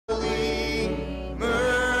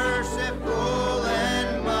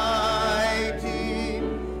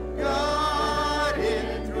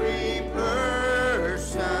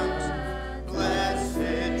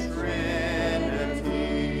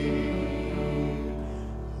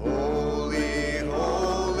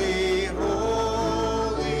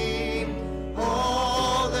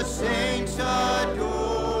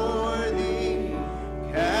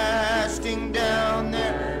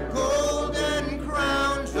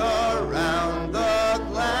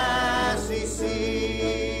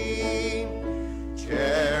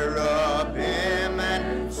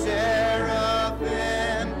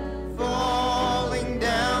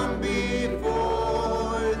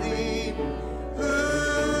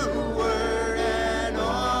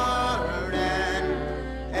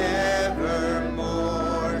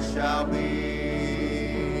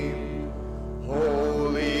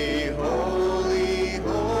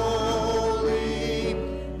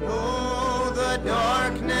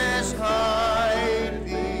darkness hide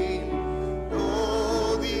thee.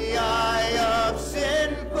 Though the eye of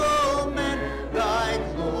sinful men thy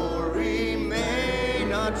glory may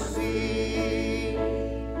not see,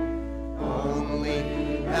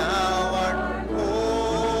 only thou art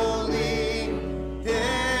holy,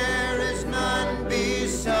 there is none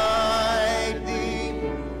beside thee,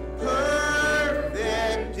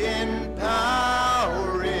 perfect in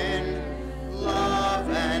power, in love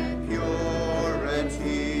and purity.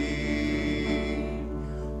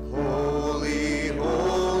 Holy,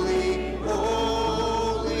 holy,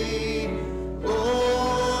 holy,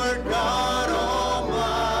 Lord God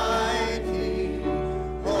Almighty,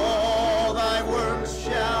 all thy works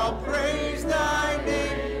shall praise thy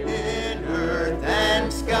name in earth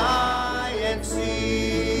and sky and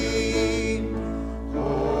sea.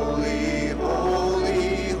 Holy,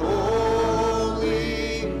 holy,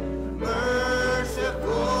 holy,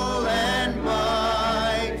 merciful and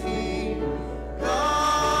mighty,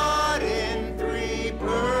 God in three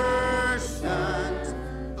persons,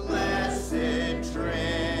 blessed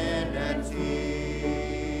Trinity.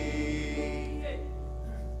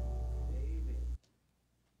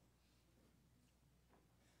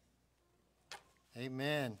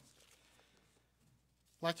 Amen.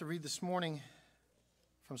 I'd like to read this morning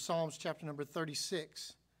from Psalms chapter number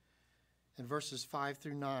 36 and verses 5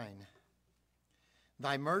 through 9.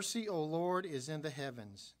 Thy mercy, O Lord, is in the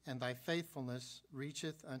heavens, and thy faithfulness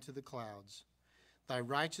reacheth unto the clouds. Thy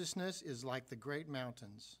righteousness is like the great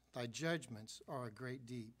mountains. Thy judgments are a great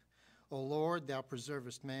deep. O Lord, thou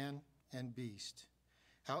preservest man and beast.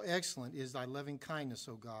 How excellent is thy loving kindness,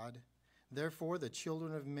 O God. Therefore the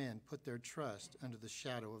children of men put their trust under the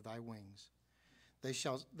shadow of thy wings. They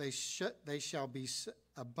shall be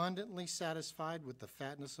abundantly satisfied with the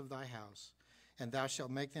fatness of thy house, and thou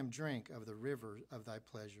shalt make them drink of the river of thy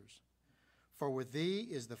pleasures. For with thee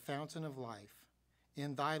is the fountain of life.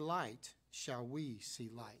 In thy light shall we see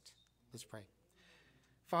light. Let's pray.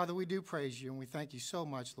 Father, we do praise you, and we thank you so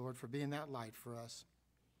much, Lord, for being that light for us.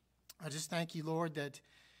 I just thank you, Lord, that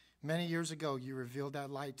many years ago you revealed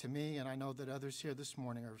that light to me, and I know that others here this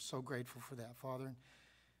morning are so grateful for that, Father.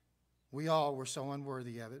 We all were so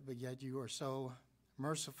unworthy of it, but yet you are so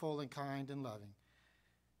merciful and kind and loving.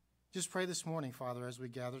 Just pray this morning, Father, as we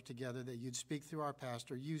gather together, that you'd speak through our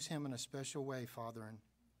pastor. Use him in a special way, Father. And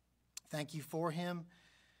thank you for him.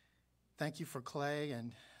 Thank you for Clay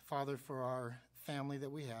and, Father, for our family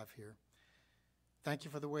that we have here. Thank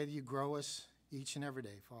you for the way that you grow us each and every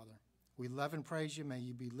day, Father. We love and praise you. May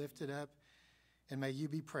you be lifted up, and may you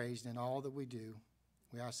be praised in all that we do.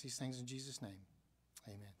 We ask these things in Jesus' name.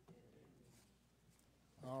 Amen.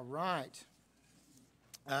 All right.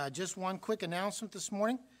 Just one quick announcement this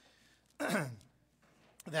morning.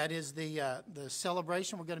 That is the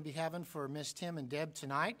celebration we're going to be having for Miss Tim and Deb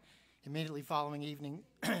tonight, immediately following evening.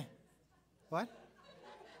 What?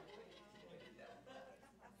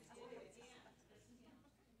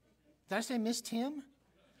 Did I say Miss Tim?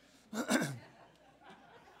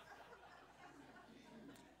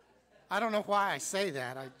 I don't know why I say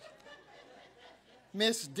that.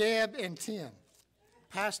 Miss Deb and Tim.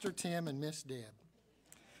 Pastor Tim and Miss Deb.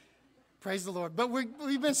 Praise the Lord. But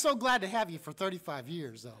we've been so glad to have you for 35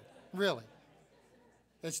 years, though. Really.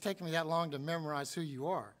 It's taken me that long to memorize who you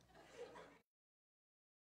are.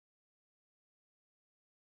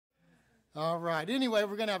 All right. Anyway,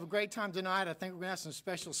 we're going to have a great time tonight. I think we're going to have some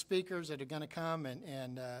special speakers that are going to come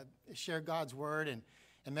and share God's Word and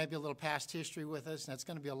maybe a little past history with us. And it's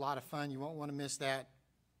going to be a lot of fun. You won't want to miss that.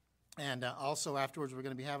 And also afterwards, we're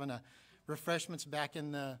going to be having refreshments back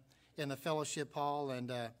in the fellowship hall.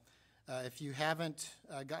 And if you haven't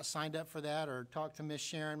got signed up for that or talked to Miss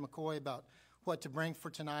Sharon McCoy about what to bring for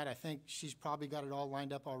tonight, I think she's probably got it all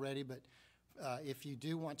lined up already. But if you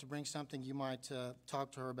do want to bring something, you might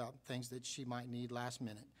talk to her about things that she might need last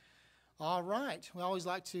minute. All right. We always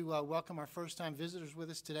like to welcome our first-time visitors with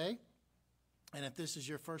us today. And if this is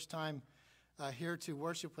your first time here to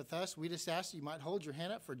worship with us, we just ask that you might hold your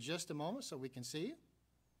hand up for just a moment so we can see you.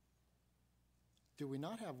 Do we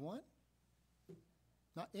not have one?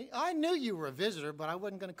 I knew you were a visitor, but I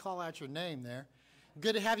wasn't going to call out your name there.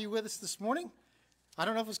 Good to have you with us this morning. I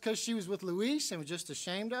don't know if it's because she was with Luis and was just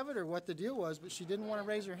ashamed of it or what the deal was, but she didn't want to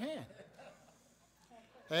raise her hand.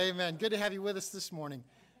 Amen. Good to have you with us this morning.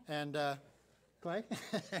 And Clay?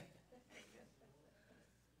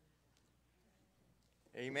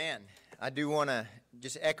 Amen. I do want to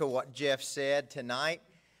just echo what Jeff said tonight.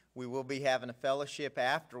 We will be having a fellowship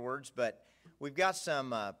afterwards, but we've got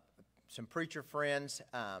some preacher friends.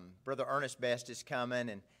 Brother Ernest Best is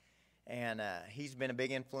coming, and he's been a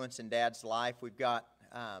big influence in Dad's life. We've got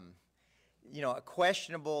a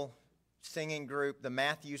questionable singing group. The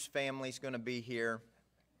Matthews family's going to be here.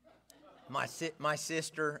 My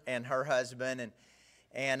sister and her husband,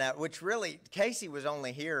 and which really, Casey was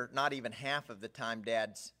only here not even half of the time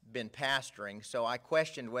Dad's been pastoring, so I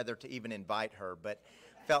questioned whether to even invite her, but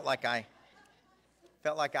felt like I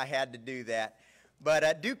had to do that.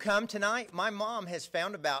 But do come tonight. My mom has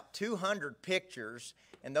found about 200 pictures,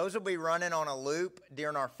 and those will be running on a loop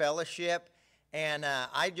during our fellowship. And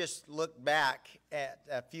I just looked back at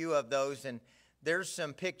a few of those, and there's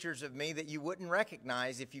some pictures of me that you wouldn't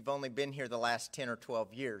recognize if you've only been here the last 10 or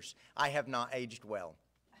 12 years. I have not aged well.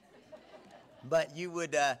 But you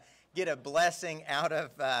would get a blessing out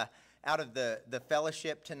of the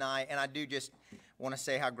fellowship tonight. And I do just want to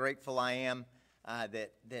say how grateful I am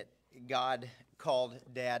that God called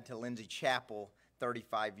Dad to Lindsey Chapel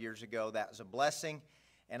 35 years ago. That was a blessing.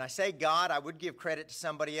 And I say God, I would give credit to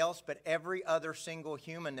somebody else, but every other single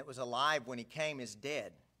human that was alive when he came is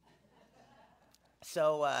dead.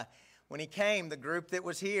 So when he came, the group that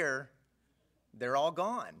was here, they're all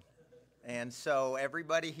gone. And so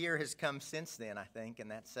everybody here has come since then, I think, and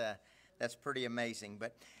that's pretty amazing.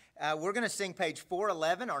 But we're going to sing page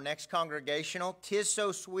 411, our next congregational, "'Tis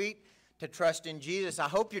So Sweet to Trust in Jesus." I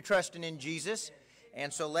hope you're trusting in Jesus.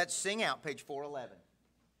 And so let's sing out page 411.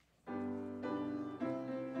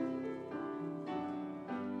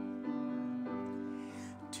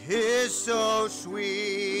 "'Tis so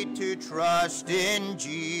sweet to trust in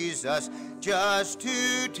Jesus, just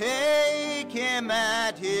to take him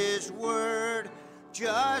at his word,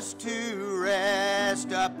 just to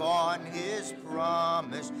rest upon his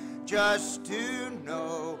promise, just to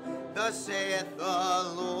know thus saith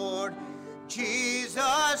the Lord.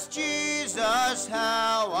 Jesus, Jesus,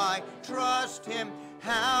 how I trust him,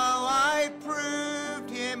 how I proved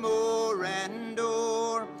him o'er and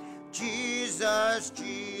o'er. Jesus,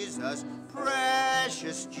 Jesus,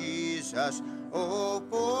 precious Jesus, oh,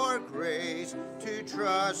 for grace to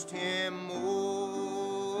trust him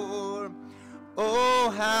more. Oh,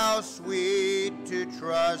 how sweet to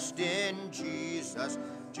trust in Jesus,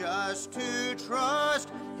 just to trust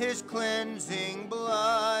his cleansing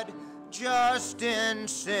blood, just in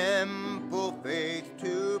simple faith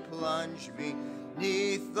to plunge me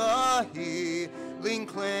 'neath the healing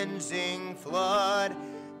cleansing flood.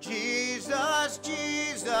 Jesus,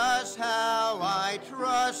 Jesus, how I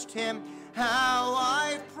trust him, how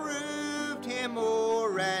I've proved him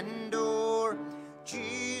o'er and o'er.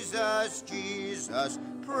 Jesus, Jesus,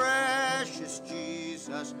 precious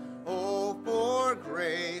Jesus, oh, for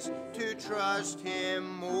grace to trust him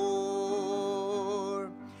more.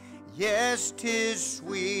 Yes, 'tis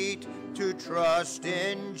sweet to trust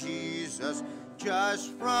in Jesus,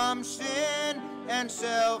 just from sin and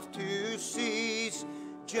self to cease,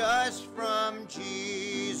 just from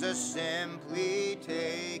Jesus simply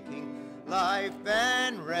taking life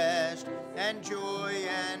and rest and joy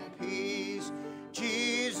and peace.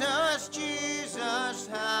 Jesus, Jesus,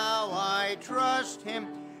 how I trust him,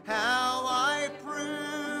 how I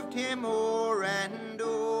proved him o'er and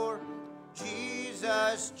o'er.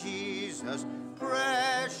 Jesus, Jesus,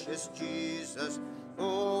 precious Jesus,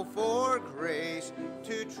 oh, for grace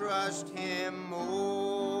to trust him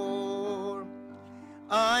more.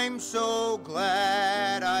 I'm so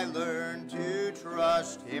glad I learned to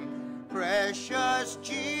trust him, precious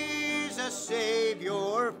Jesus,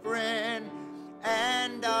 Savior, friend,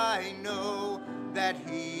 and I know that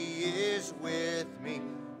he is with me,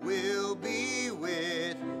 will be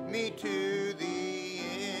with me to the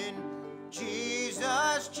end.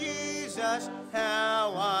 Jesus, Jesus,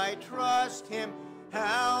 how I trust him,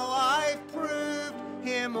 how I've proved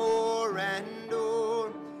him o'er and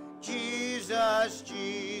o'er. Jesus,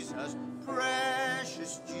 Jesus,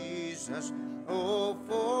 precious Jesus, oh,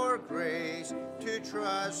 for grace to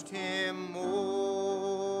trust him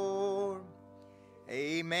more.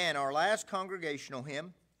 Amen. Our last congregational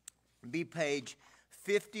hymn be page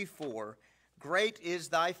 54. Great is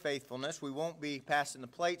thy faithfulness. We won't be passing the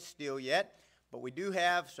plates still yet, but we do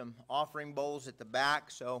have some offering bowls at the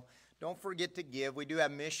back, so don't forget to give. We do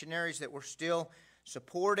have missionaries that we're still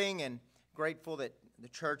supporting, and grateful that the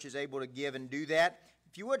church is able to give and do that.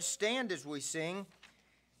 If you would stand as we sing,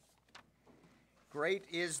 Great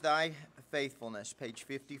is thy faithfulness, page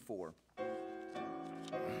 54.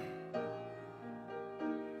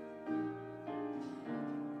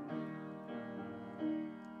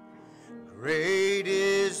 Great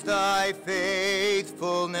is thy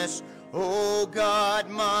faithfulness, O God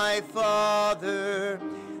my Father.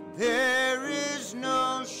 There is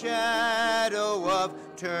no shadow of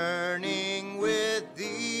turning with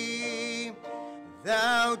thee.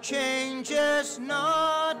 Thou changest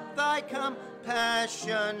not, thy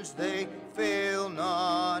compassions, they fail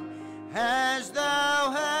not. As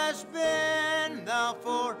thou hast been, thou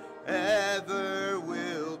forever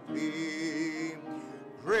wilt be.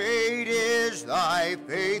 Great is thy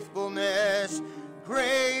faithfulness,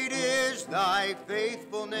 great is thy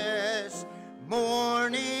faithfulness.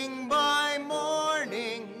 Morning by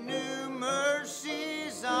morning, new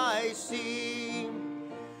mercies I see.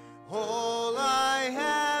 All I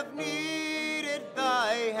have needed,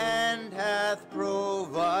 thy hand hath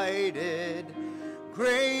provided.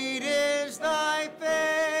 Great is thy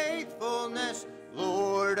faithfulness,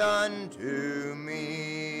 Lord, unto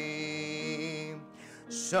me.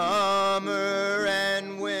 Summer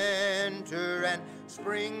and winter and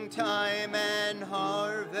springtime and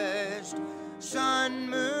harvest, sun,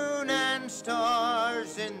 moon, and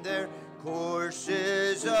stars in their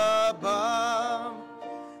courses above,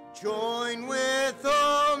 join with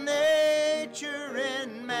all nature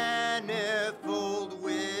in manifold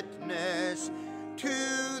witness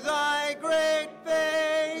to thy great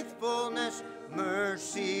faithfulness,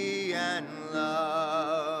 mercy, and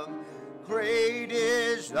love. Great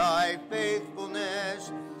is thy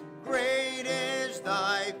faithfulness, great is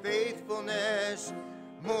thy faithfulness.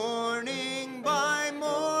 Morning by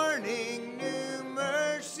morning, new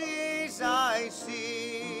mercies I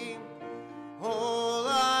see. All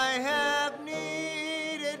I have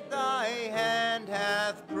needed, thy hand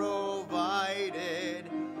hath provided.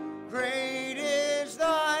 Great is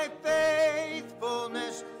thy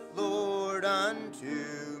faithfulness, Lord,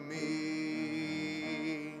 unto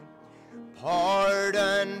me.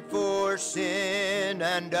 Pardon for sin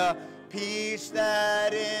and a peace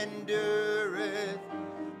that endureth,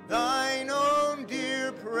 thine own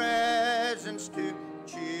dear presence to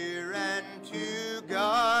cheer and to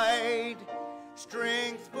guide,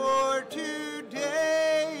 strength for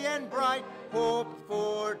today and bright hope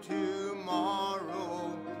for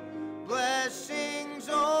tomorrow, blessings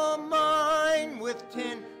all mine with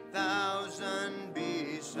 10,000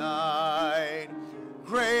 beside.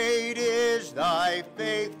 Great is thy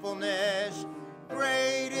faithfulness,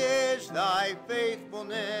 great is thy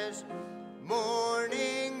faithfulness.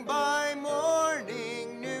 Morning by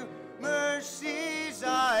morning, new mercies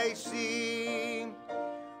I see.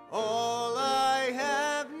 All I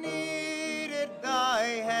have needed, thy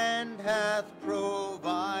hand hath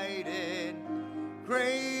provided.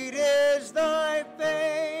 Great is thy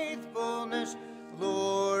faithfulness,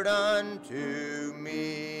 Lord, unto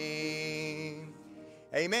me.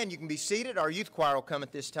 Amen. You can be seated. Our youth choir will come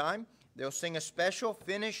at this time. They'll sing a special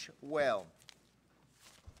Finish Well.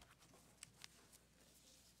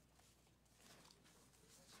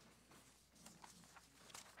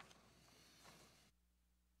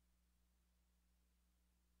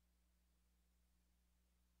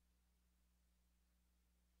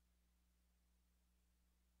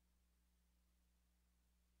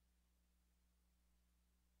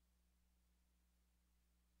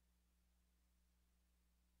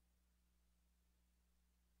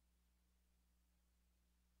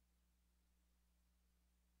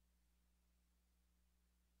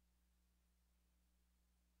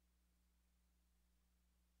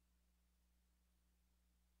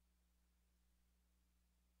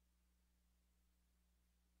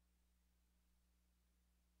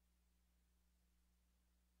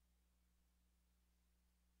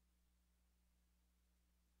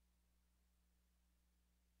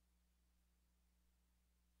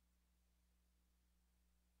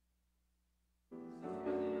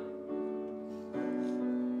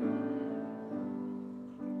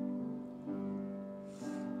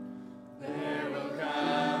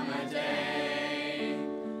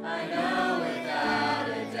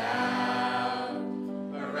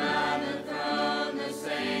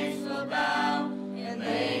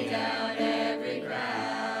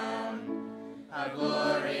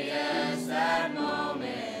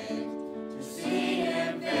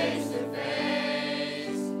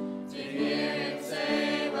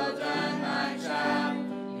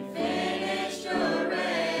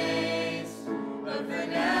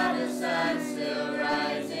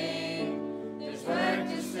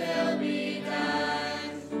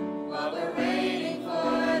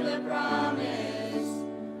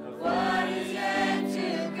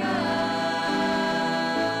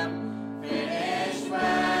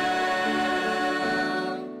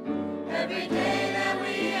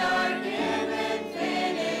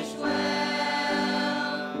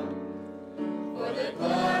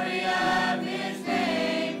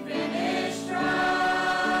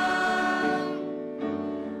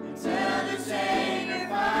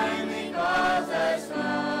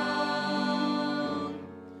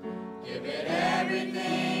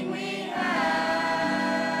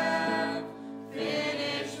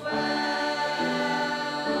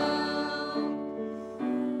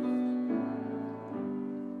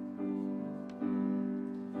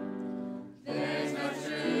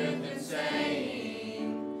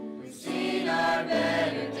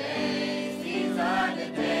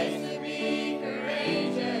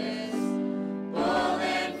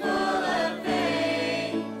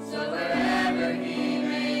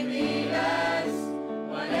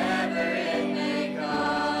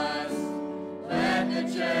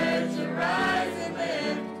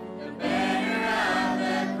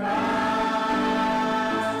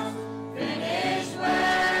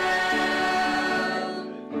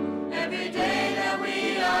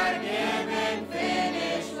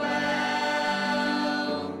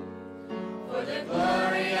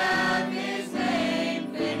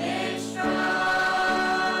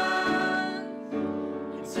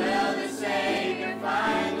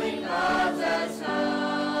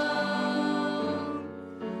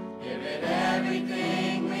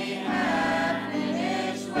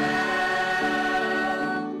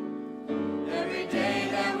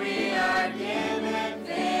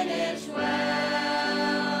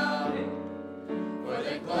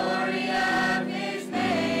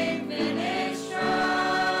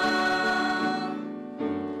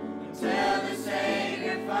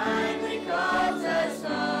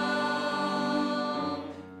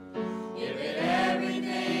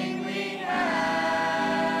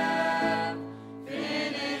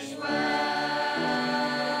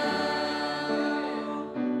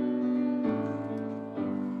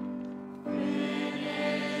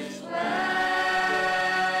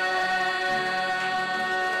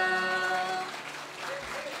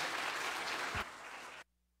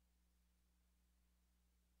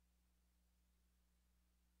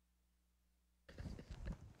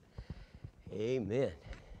 Amen.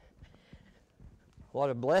 What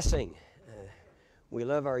a blessing. We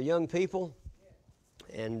love our young people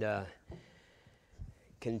and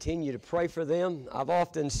continue to pray for them. I've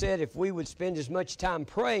often said if we would spend as much time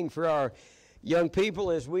praying for our young people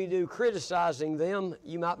as we do criticizing them,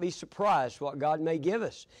 you might be surprised what God may give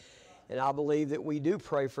us. And I believe that we do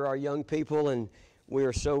pray for our young people, and we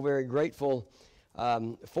are so very grateful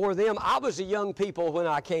for them. I was a young people when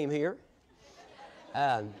I came here,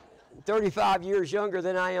 35 years younger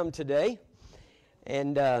than I am today.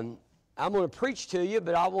 And I'm going to preach to you,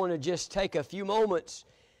 but I want to just take a few moments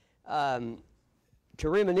to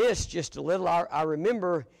reminisce just a little. I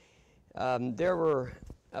remember there were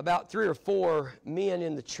about 3 or 4 men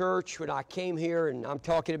in the church when I came here, and I'm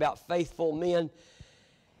talking about faithful men.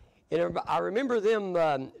 And I remember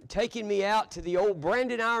them taking me out to the old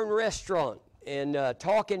Brandon Iron restaurant and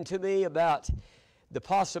talking to me about the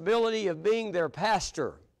possibility of being their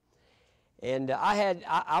pastor. And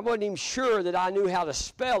I wasn't even sure that I knew how to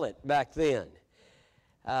spell it back then.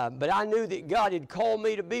 But I knew that God had called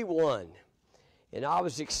me to be one. And I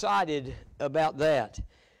was excited about that.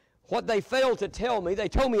 What they failed to tell me, they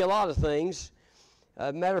told me a lot of things.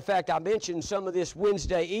 Matter of fact, I mentioned some of this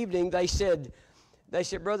Wednesday evening. They said,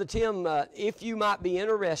 Brother Tim, if you might be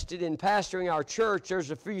interested in pastoring our church, there's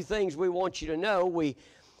a few things we want you to know.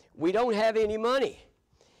 We don't have any money.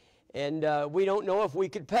 And we don't know if we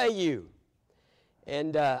could pay you.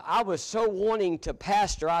 And I was so wanting to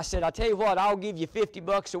pastor, I said, I tell you what, I'll give you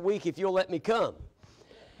 $50 a week if you'll let me come.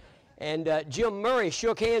 And Jim Murray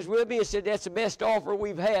shook hands with me and said, that's the best offer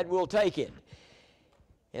we've had, we'll take it.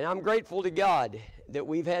 And I'm grateful to God that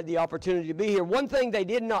we've had the opportunity to be here. One thing they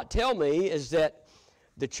did not tell me is that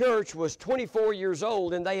the church was 24 years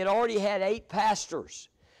old and they had already had 8 pastors.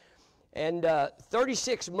 And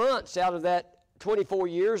 36 months out of that 24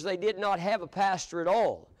 years, they did not have a pastor at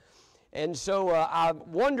all. And so I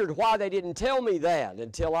wondered why they didn't tell me that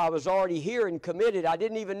until I was already here and committed. I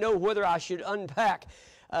didn't even know whether I should unpack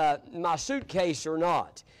my suitcase or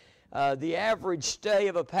not. The average stay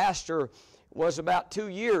of a pastor was about 2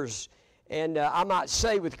 years. And I might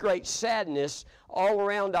say with great sadness, all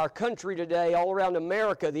around our country today, all around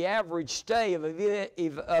America, the average stay of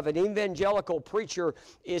an evangelical preacher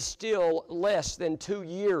is still less than 2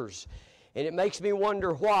 years. And it makes me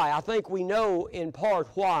wonder why. I think we know in part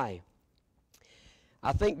why.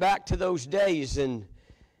 I think back to those days, and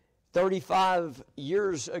 35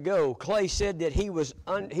 years ago, Clay said that he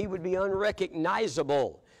would be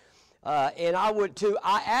unrecognizable. And I would too.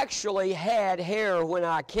 I actually had hair when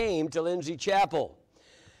I came to Lindsey Chapel.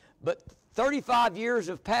 But 35 years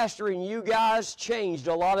of pastoring you guys changed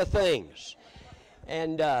a lot of things.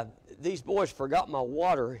 And these boys forgot my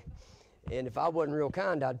water. And if I wasn't real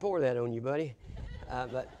kind, I'd pour that on you, buddy.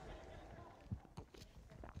 But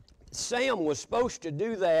Sam was supposed to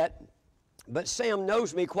do that, but Sam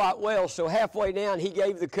knows me quite well, so halfway down he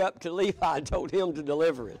gave the cup to Levi and told him to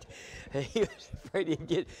deliver it. And he was afraid he'd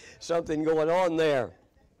get something going on there.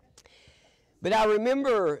 But I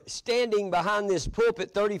remember standing behind this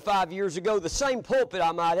pulpit 35 years ago, the same pulpit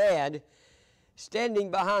I might add, standing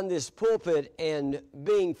behind this pulpit and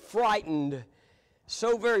being frightened,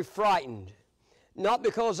 so very frightened. Not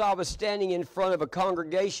because I was standing in front of a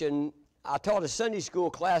congregation. I taught a Sunday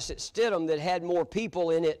school class at Stidham that had more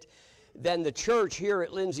people in it than the church here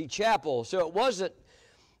at Lindsey Chapel. So it wasn't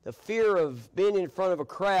the fear of being in front of a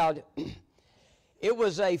crowd. It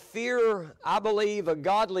was a fear, I believe, a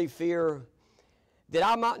godly fear, that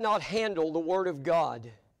I might not handle the Word of God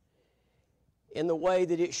in the way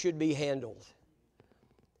that it should be handled.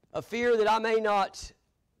 A fear that I may not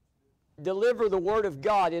deliver the Word of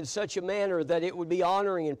God in such a manner that it would be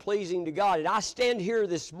honoring and pleasing to God. And I stand here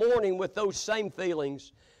this morning with those same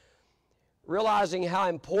feelings, realizing how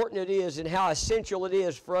important it is and how essential it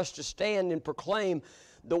is for us to stand and proclaim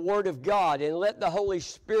the Word of God and let the Holy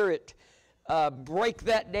Spirit break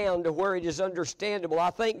that down to where it is understandable.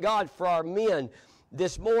 I thank God for our men.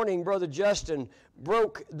 This morning, Brother Justin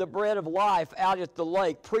broke the bread of life out at the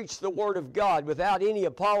lake, preached the Word of God without any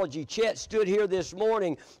apology. Chet stood here this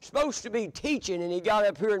morning, supposed to be teaching, and he got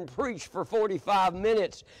up here and preached for 45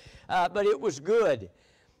 minutes, but it was good.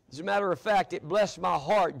 As a matter of fact, it blessed my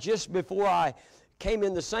heart. Just before I came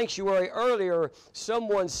in the sanctuary earlier,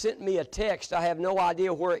 someone sent me a text. I have no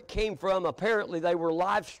idea where it came from. Apparently, they were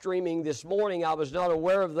live streaming this morning. I was not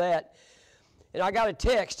aware of that. And I got a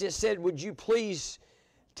text. It said, would you please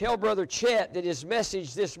tell Brother Chet that his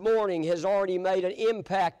message this morning has already made an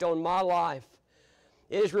impact on my life.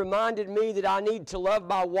 It has reminded me that I need to love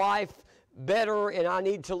my wife better and I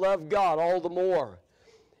need to love God all the more.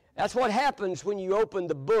 That's what happens when you open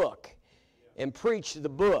the book and preach the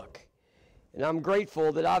book. And I'm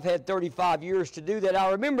grateful that I've had 35 years to do that.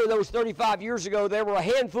 I remember those 35 years ago, there were a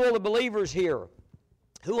handful of believers here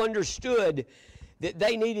who understood that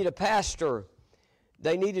they needed a pastor.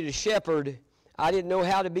 They needed a shepherd. I didn't know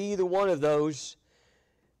how to be either one of those.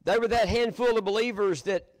 They were that handful of believers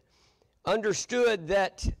that understood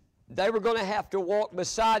that they were going to have to walk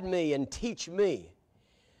beside me and teach me.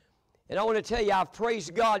 And I want to tell you, I've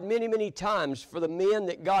praised God many, many times for the men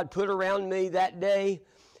that God put around me that day.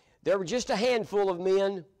 There were just a handful of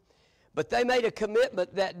men, but they made a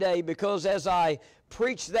commitment that day, because as I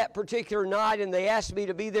preached that particular night and they asked me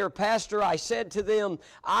to be their pastor, I said to them,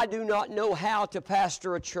 I do not know how to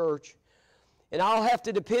pastor a church, and I'll have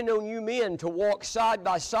to depend on you men to walk side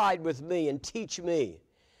by side with me and teach me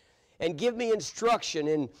and give me instruction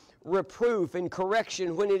and reproof and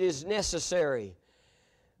correction when it is necessary.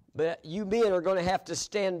 But you men are going to have to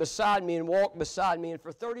stand beside me and walk beside me. And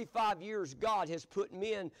for 35 years, God has put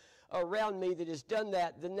men around me that has done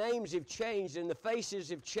that. The names have changed and the faces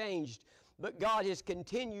have changed, but God has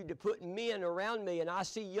continued to put men around me. And I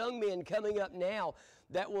see young men coming up now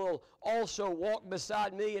that will also walk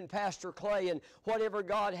beside me and Pastor Clay and whatever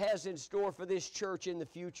God has in store for this church in the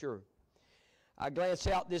future. I glance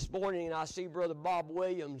out this morning and I see Brother Bob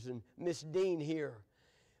Williams and Miss Dean here.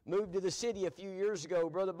 Moved to the city a few years ago.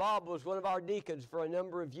 Brother Bob was one of our deacons for a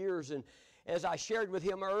number of years, and as I shared with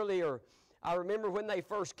him earlier, I remember when they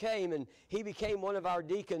first came and he became one of our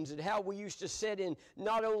deacons, and how we used to sit in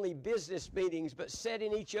not only business meetings but sit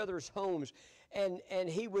in each other's homes, and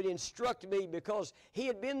he would instruct me because he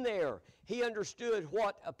had been there. He understood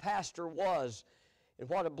what a pastor was and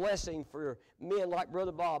what a blessing for men like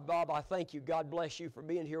Brother Bob. Bob, I thank you. God bless you for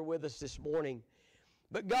being here with us this morning.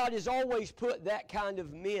 But God has always put that kind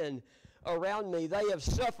of men around me. They have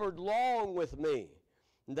suffered long with me,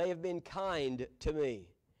 and they have been kind to me.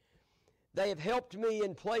 They have helped me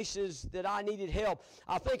in places that I needed help.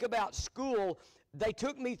 I think about school. They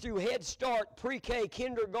took me through Head Start, pre-K,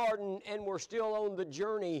 kindergarten, and we're still on the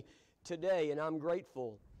journey today, and I'm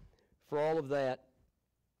grateful for all of that.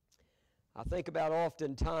 I think about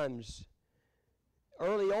oftentimes,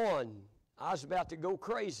 early on, I was about to go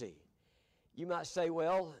crazy. You might say,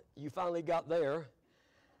 well, you finally got there.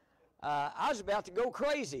 I was about to go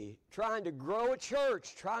crazy trying to grow a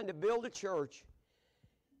church, trying to build a church.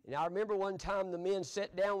 And I remember one time the men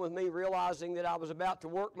sat down with me realizing that I was about to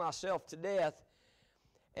work myself to death.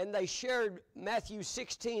 And they shared Matthew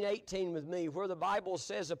 16:18 with me, where the Bible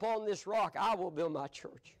says, upon this rock I will build my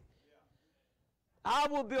church. I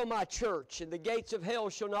will build my church, and the gates of hell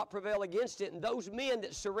shall not prevail against it. And those men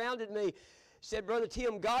that surrounded me said, Brother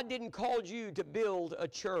Tim, God didn't call you to build a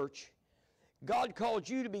church. God called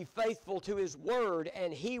you to be faithful to His Word,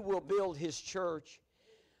 and He will build His church.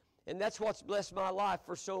 And that's what's blessed my life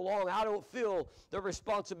for so long. I don't feel the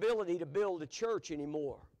responsibility to build a church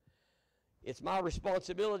anymore. It's my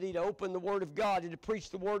responsibility to open the Word of God and to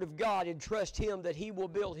preach the Word of God and trust Him that He will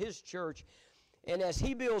build His church. And as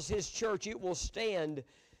He builds His church, it will stand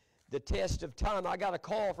the test of time. I got a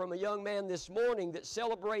call from a young man this morning that's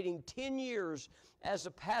celebrating 10 years as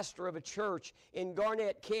a pastor of a church in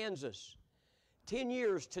Garnett, Kansas. 10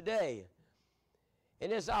 years today.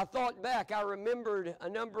 And as I thought back, I remembered a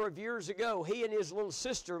number of years ago, he and his little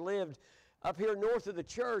sister lived up here north of the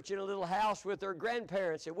church in a little house with their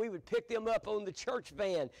grandparents, and we would pick them up on the church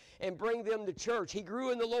van and bring them to church. He grew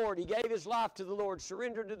in the Lord. He gave his life to the Lord,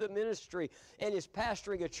 surrendered to the ministry, and is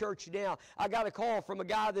pastoring a church now. I got a call from a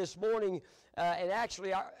guy this morning, and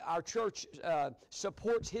actually our church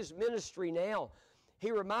supports his ministry now. He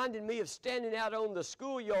reminded me of standing out on the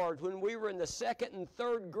schoolyard when we were in the 2nd and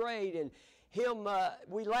 3rd grade, and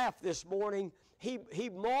we laughed this morning. He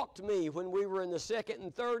mocked me when we were in the 2nd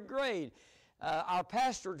and 3rd grade. Our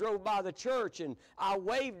pastor drove by the church, and I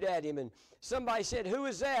waved at him, and somebody said, "Who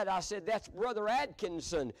is that?" I said, "That's Brother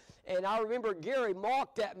Atkinson." And I remember Gary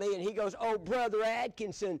mocked at me, and he goes, "Oh, Brother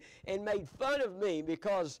Atkinson," and made fun of me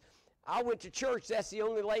because I went to church. That's the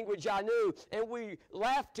only language I knew. And we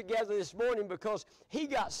laughed together this morning because he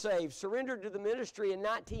got saved, surrendered to the ministry in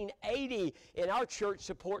 1980, and our church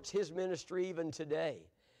supports his ministry even today.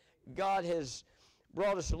 God has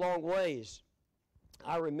brought us a long ways.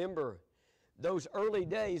 I remember those early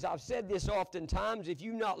days. I've said this oftentimes. If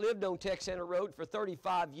you've not lived on Texana Road for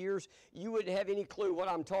 35 years, you wouldn't have any clue what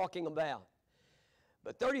I'm talking about.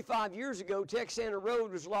 But 35 years ago, Texana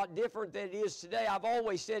Road was a lot different than it is today. I've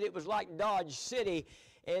always said it was like Dodge City,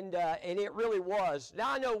 and it really was.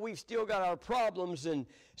 Now, I know we've still got our problems and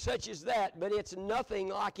such as that, but it's nothing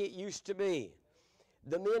like it used to be.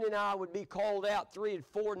 The men and I would be called out 3 and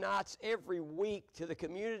 4 nights every week to the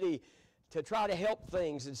community to try to help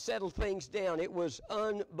things and settle things down. It was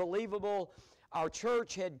unbelievable. Our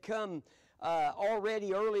church had come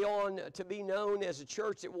already early on to be known as a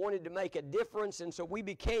church that wanted to make a difference, and so we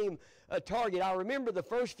became a target. I remember the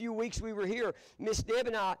first few weeks we were here, Miss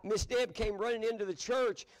Deb came running into the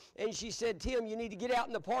church, and she said, "Tim, you need to get out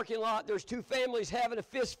in the parking lot. There's two families having a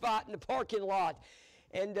fist fight in the parking lot."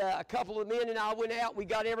 And a couple of men and I went out. We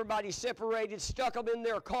got everybody separated, stuck them in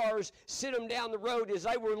their cars, sent them down the road. As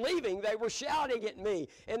they were leaving, they were shouting at me,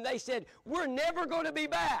 and they said, "We're never going to be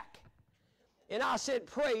back." And I said,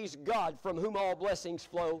 "Praise God, from whom all blessings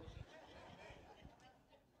flow."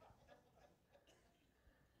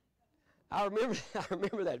 I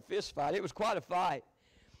remember that fist fight. It was quite a fight.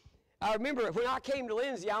 I remember when I came to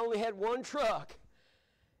Lindsey, I only had one truck,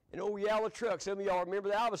 an old yellow truck. Some of y'all remember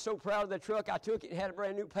that. I was so proud of that truck. I took it and had a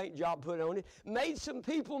brand new paint job put on it. Made some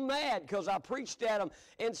people mad because I preached at them.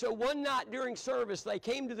 And so one night during service, they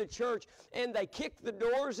came to the church and they kicked the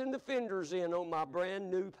doors and the fenders in on my brand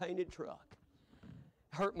new painted truck.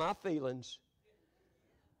 Hurt my feelings.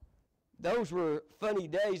 Those were funny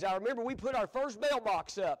days. I remember we put our first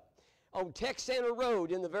mailbox up on Texana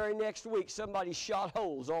Road. In the very next week, somebody shot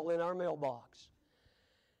holes all in our mailbox.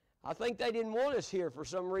 I think they didn't want us here for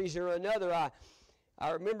some reason or another. I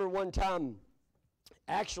remember one time,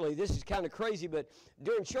 actually, this is kind of crazy, but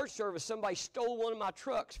during church service, somebody stole one of my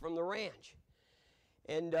trucks from the ranch.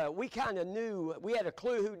 And we kind of knew, we had a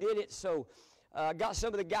clue who did it, so I got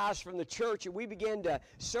some of the guys from the church, and we began to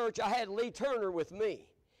search. I had Lee Turner with me.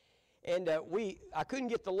 And I couldn't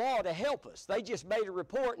get the law to help us. They just made a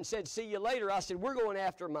report and said, "See you later." I said, "We're going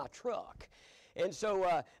after my truck." And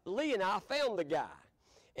so Lee and I found the guy,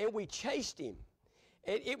 and we chased him.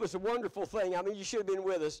 And it was a wonderful thing. I mean, you should have been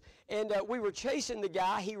with us. And we were chasing the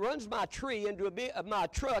guy. He runs my truck into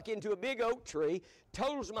a big oak tree,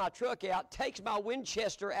 totals my truck out, takes my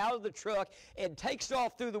Winchester out of the truck, and takes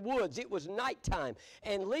off through the woods. It was nighttime.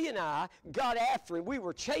 And Lee and I got after him. We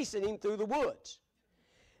were chasing him through the woods.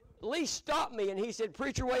 Lee stopped me and he said,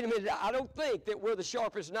 "Preacher, wait a minute. I don't think that we're the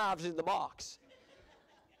sharpest knives in the box."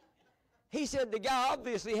 He said, "The guy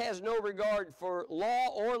obviously has no regard for law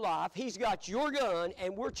or life. He's got your gun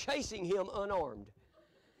and we're chasing him unarmed."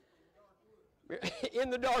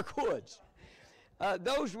 In the dark woods.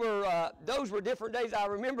 Those were different days. I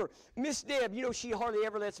remember Miss Deb, she hardly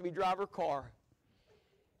ever lets me drive her car.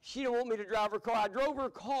 She didn't want me to drive her car. I drove her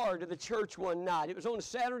car to the church one night. It was on a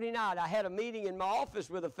Saturday night. I had a meeting in my office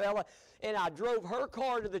with a fella, and I drove her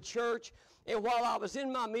car to the church. And while I was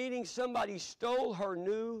in my meeting, somebody stole her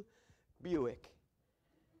new Buick.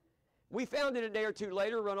 We found it a day or two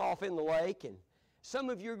later, run off in the lake. And some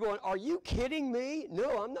of you are going, "Are you kidding me?"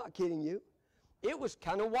 No, I'm not kidding you. It was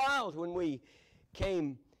kind of wild when we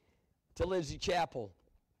came to Lindsey Chapel.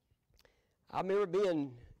 I remember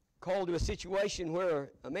being called to a situation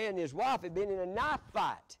where a man and his wife had been in a knife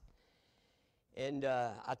fight. And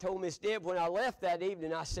I told Miss Deb when I left that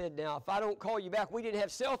evening, I said, "Now, if I don't call you back," we didn't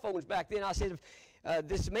have cell phones back then. I said,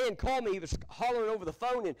 this man called me. He was hollering over the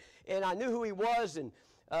phone, and I knew who he was.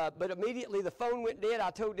 But immediately the phone went dead.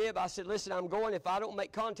 I told Deb, I said, "Listen, I'm going. If I don't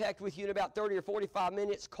make contact with you in about 30 or 45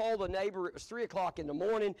 minutes, call the neighbor." It was 3 o'clock in the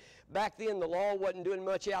morning. Back then, the law wasn't doing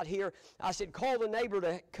much out here. I said, "Call the neighbor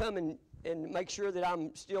to come and make sure that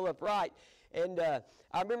I'm still upright." And I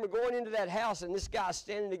remember going into that house, and this guy's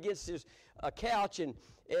standing against his couch, and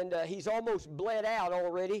he's almost bled out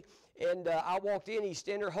already. And I walked in. He's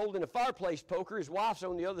standing there holding a fireplace poker. His wife's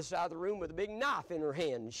on the other side of the room with a big knife in her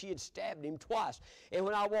hand, and she had stabbed him twice. And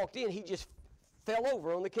when I walked in, he just fell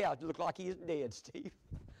over on the couch. It looked like he was dead, Steve.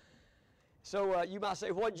 So you might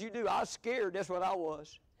say, "What did you do?" I was scared. That's what I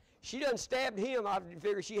was. She done stabbed him. I didn't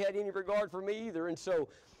figure she had any regard for me either. And so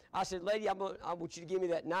I said, "Lady, I want you to give me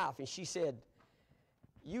that knife." And she said,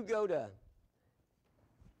 "You go to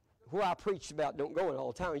where I preached about don't go in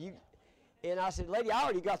all the time." And I said, "Lady, I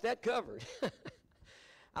already got that covered.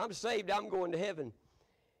 I'm saved. I'm going to heaven."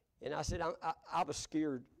 And I said, I was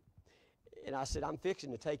scared. And I said, "I'm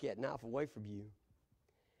fixing to take that knife away from you."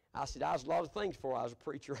 I said, "I was a lot of things before I was a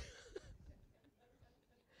preacher."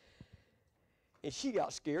 And she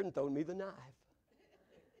got scared and threw me the knife.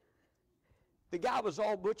 The guy was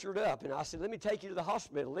all butchered up, and I said, "Let me take you to the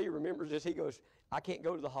hospital." Lee remembers this. He goes, "I can't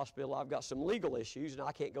go to the hospital. I've got some legal issues, and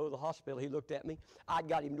I can't go to the hospital." He looked at me. I'd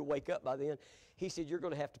got him to wake up by then. He said, "You're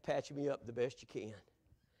going to have to patch me up the best you can."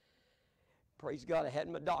 Praise God, I had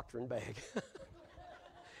my doctoring bag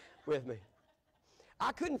with me.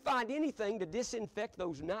 I couldn't find anything to disinfect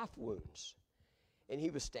those knife wounds. And he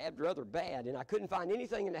was stabbed rather bad, and I couldn't find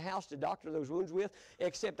anything in the house to doctor those wounds with,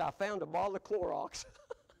 except I found a bottle of Clorox.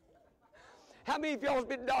 How many of y'all has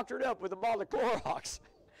been doctored up with a bottle of Clorox?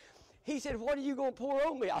 He said, what are you going to pour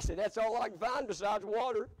on me? I said, that's all I can find besides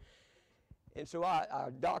water. And so I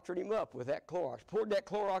doctored him up with that Clorox. Poured that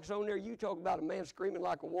Clorox on there. You talk about a man screaming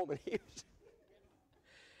like a woman.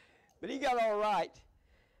 But he got all right.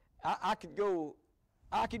 I could go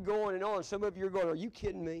on and on. Some of you are going, are you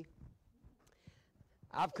kidding me?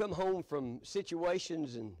 I've come home from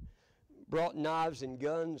situations and brought knives and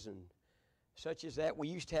guns and such as that. We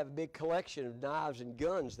used to have a big collection of knives and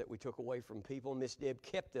guns that we took away from people. Miss Deb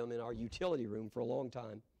kept them in our utility room for a long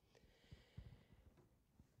time.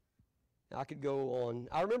 I could go on.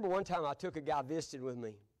 I remember one time I took a guy visiting with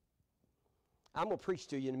me. I'm going to preach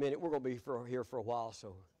to you in a minute. We're going to be here for a while,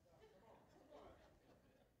 so.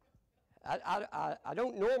 I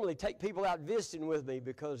don't normally take people out visiting with me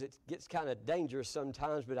because it gets kind of dangerous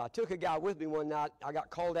sometimes, but I took a guy with me one night. I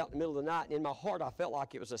got called out in the middle of the night, and in my heart I felt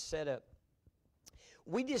like it was a setup.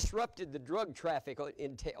 We disrupted the drug traffic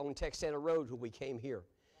on Texana Road when we came here,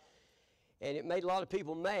 and it made a lot of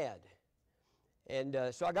people mad. And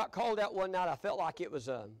so I got called out one night. I felt like it was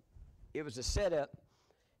a setup,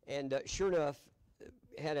 and sure enough,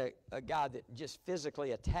 had a guy that just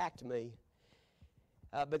physically attacked me.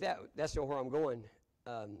 But that's not where I'm going.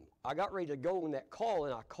 I got ready to go on that call,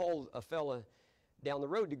 and I called a fella down the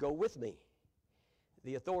road to go with me.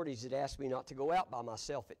 The authorities had asked me not to go out by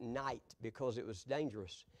myself at night because it was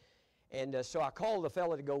dangerous. And so I called the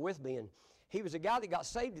fella to go with me, and he was a guy that got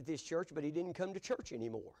saved at this church, but he didn't come to church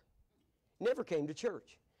anymore. Never came to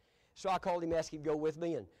church. So I called him, asked him to go with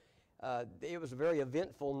me, and it was a very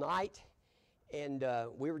eventful night, and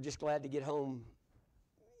we were just glad to get home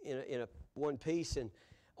in one piece. And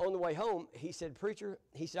on the way home, he said, preacher,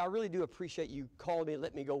 he said, I really do appreciate you calling me and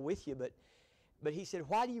let me go with you, but he said,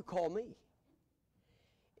 why do you call me?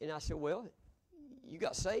 And I said, well, you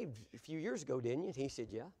got saved a few years ago, didn't you? And he said,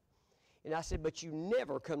 yeah. And I said, but you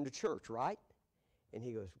never come to church, right? And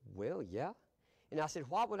he goes, well, yeah. And I said,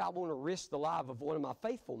 why would I want to risk the life of one of my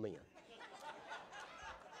faithful men?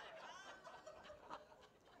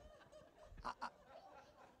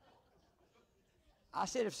 I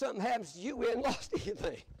said, if something happens to you, we haven't lost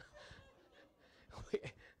anything.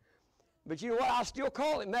 But you know what? I still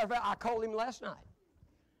call him. Matter of fact, I called him last night.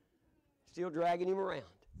 Still dragging him around.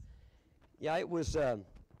 Yeah, it was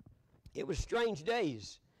strange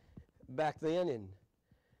days back then. And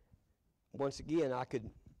once again, I could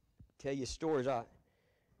tell you stories. I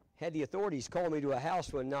had the authorities call me to a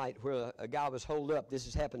house one night where a guy was holed up. This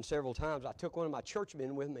has happened several times. I took one of my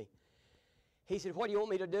churchmen with me. He said, what do you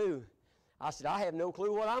want me to do? I said, I have no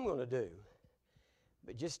clue what I'm going to do,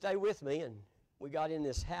 but just stay with me. And we got in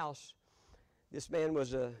this house. This man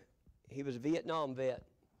was a Vietnam vet.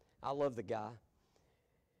 I love the guy.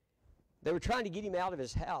 They were trying to get him out of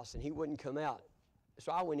his house, and he wouldn't come out.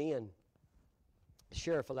 So I went in. The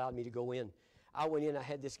sheriff allowed me to go in. I went in. I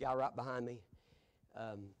had this guy right behind me.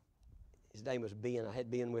 His name was Ben. I had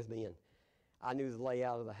Ben with me, and I knew the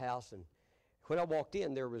layout of the house. And when I walked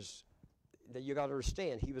in, you got to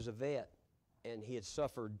understand, he was a vet, and he had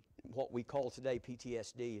suffered what we call today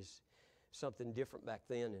PTSD, is something different back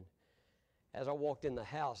then. And as I walked in the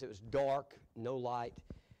house, it was dark, no light,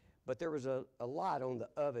 but there was a light on the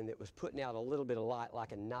oven that was putting out a little bit of light,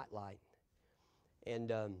 like a night light.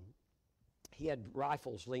 And he had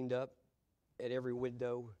rifles leaned up at every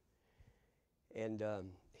window, and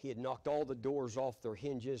he had knocked all the doors off their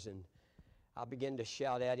hinges, and I began to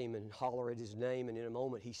shout at him and holler at his name, and in a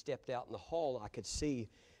moment he stepped out in the hall. I could see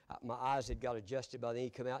my eyes had got adjusted by then. He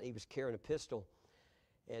came out, and he was carrying a pistol.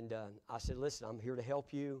 And I said, listen, I'm here to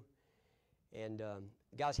help you. And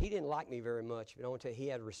guys, he didn't like me very much, but I want to tell you, he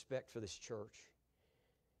had respect for this church.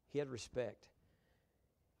 He had respect.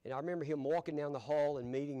 And I remember him walking down the hall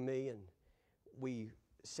and meeting me, and we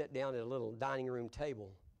sat down at a little dining room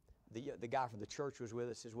table. The guy from the church was with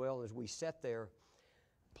us as well. And as we sat there,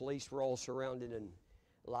 police were all surrounded and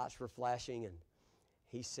lights were flashing, and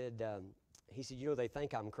he said, you know, they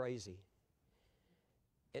think I'm crazy.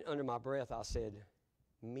 And under my breath, I said,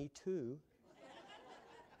 me too.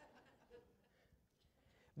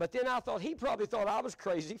 But then I thought, he probably thought I was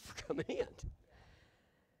crazy for coming in.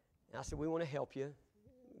 And I said, we want to help you,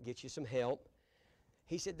 get you some help.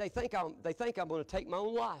 He said, they think I'm going to take my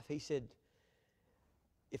own life. He said,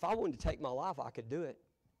 if I wanted to take my life, I could do it.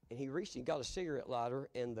 And he reached and got a cigarette lighter,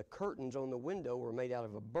 and the curtains on the window were made out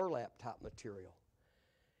of a burlap type material.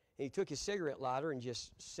 And he took his cigarette lighter and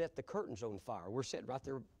just set the curtains on fire. We're sitting right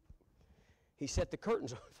there. He set the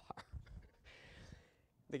curtains on fire.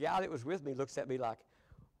 The guy that was with me looks at me like,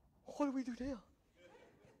 what do we do now?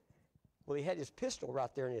 Well, he had his pistol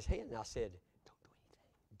right there in his hand, and I said,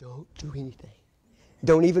 don't do anything. Don't do anything.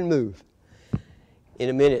 Don't even move. In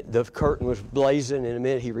a minute, the curtain was blazing. In a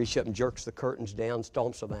minute, he reached up and jerks the curtains down,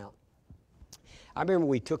 stomps them out. I remember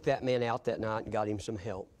we took that man out that night and got him some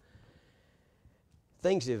help.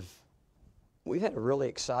 We've had a really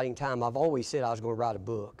exciting time. I've always said I was going to write a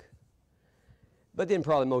book. But then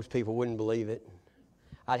probably most people wouldn't believe it.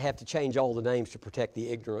 I'd have to change all the names to protect the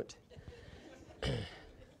ignorant.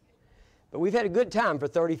 But we've had a good time for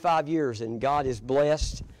 35 years, and God is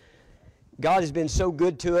blessed. God has been so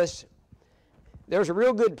good to us. There's a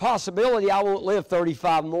real good possibility I won't live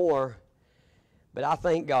 35 more, but I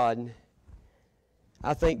thank God.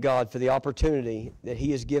 I thank God for the opportunity that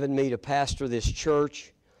He has given me to pastor this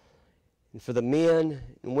church, and for the men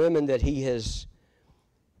and women that He has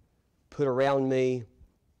put around me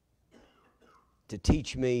to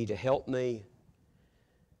teach me, to help me,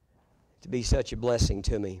 to be such a blessing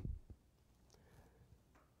to me.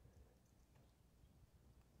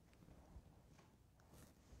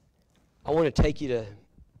 I want to take you to,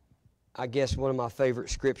 I guess, one of my favorite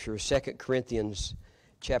scriptures, 2 Corinthians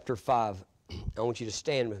chapter 5. I want you to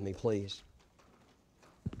stand with me, please.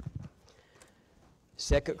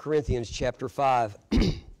 2 Corinthians chapter 5.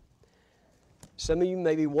 Some of you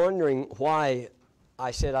may be wondering why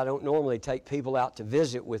I said I don't normally take people out to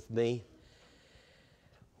visit with me.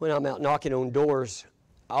 When I'm out knocking on doors,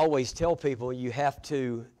 I always tell people you have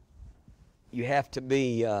to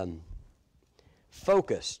be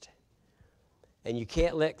focused. And you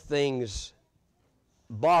can't let things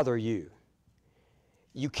bother you.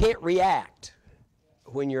 You can't react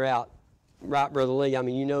when you're out. Right, Brother Lee? I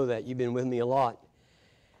mean, you know that. You've been with me a lot.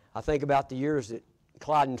 I think about the years that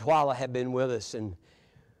Clyde and Twyla have been with us, and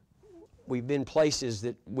we've been places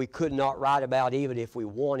that we could not write about even if we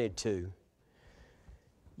wanted to.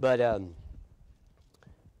 But I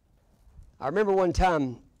remember one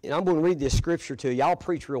time, and I'm going to read this scripture to you. I'll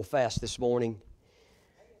preach real fast this morning.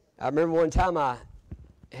 I remember one time I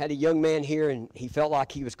had a young man here, and he felt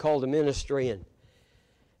like he was called to ministry, and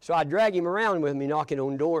so I dragged him around with me knocking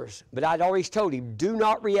on doors. But I'd always told him, do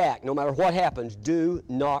not react. No matter what happens, do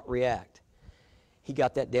not react. He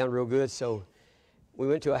got that down real good, so we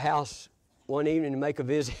went to a house one evening to make a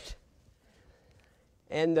visit.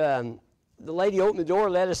 And the lady opened the door,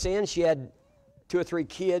 let us in. She had 2 or 3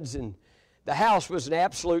 kids, and the house was an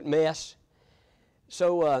absolute mess.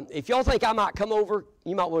 So if y'all think I might come over,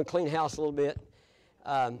 you might want to clean the house a little bit.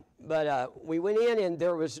 But we went in, and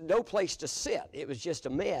there was no place to sit. It was just a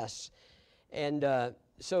mess. And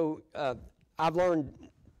so I've learned,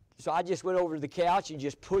 so I just went over to the couch and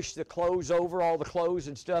just pushed the clothes over, all the clothes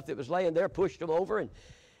and stuff that was laying there, pushed them over.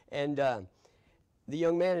 And the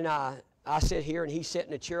young man and I sat here, and he sat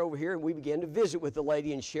in a chair over here, and we began to visit with the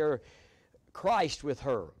lady and share Christ with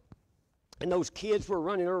her. And those kids were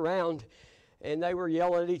running around, and they were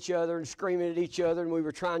yelling at each other and screaming at each other, and we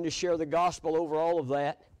were trying to share the gospel over all of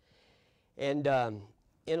that. And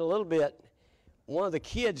in a little bit, one of the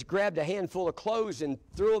kids grabbed a handful of clothes and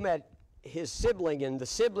threw them at his sibling, and the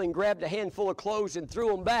sibling grabbed a handful of clothes and threw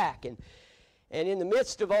them back. And in the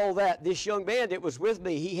midst of all that, this young man that was with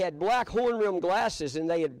me, he had black horn-rimmed glasses, and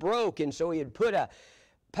they had broke, and so he had put a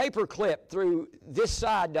paper clip through this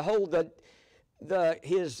side to hold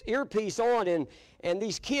his earpiece on, and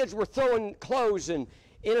these kids were throwing clothes, and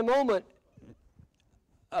in a moment,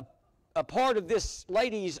 a part of this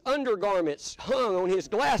lady's undergarments hung on his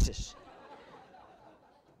glasses.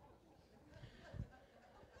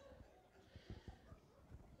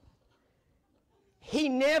 He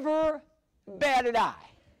never batted an eye.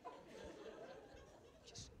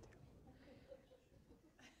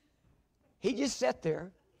 He just sat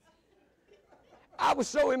there. I was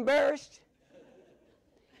so embarrassed.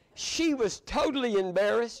 She was totally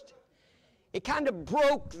embarrassed. It kind of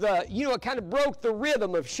broke the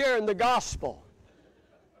rhythm of sharing the gospel.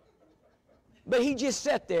 But he just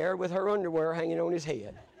sat there with her underwear hanging on his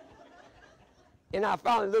head. And I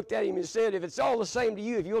finally looked at him and said, if it's all the same to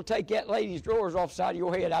you, if you'll take that lady's drawers off the side of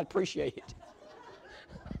your head, I'd appreciate it.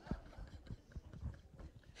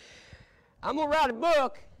 I'm going to write a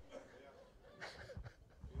book.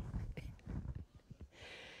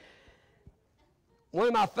 One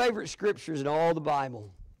of my favorite scriptures in all the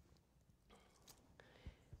Bible.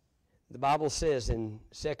 The Bible says in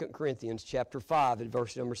 2 Corinthians chapter 5 and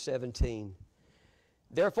verse number 17,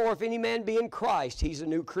 therefore, if any man be in Christ, he's a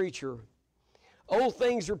new creature. Old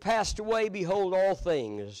things are passed away, behold, all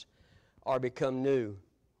things are become new.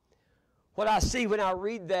 What I see when I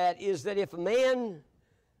read that is that if a man,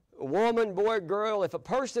 a woman, boy, girl, if a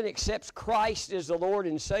person accepts Christ as the Lord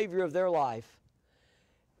and Savior of their life,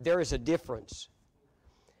 there is a difference.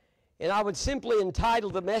 And I would simply entitle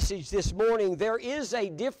the message this morning, there is a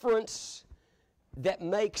difference that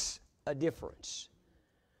makes a difference.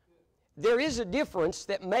 There is a difference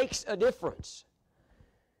that makes a difference.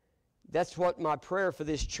 That's what my prayer for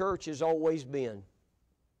this church has always been.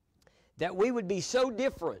 That we would be so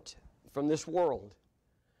different from this world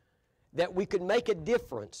that we could make a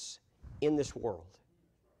difference in this world.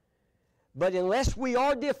 But unless we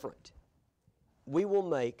are different, we will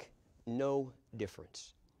make no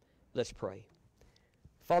difference. Let's pray.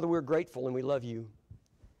 Father, we're grateful and we love you.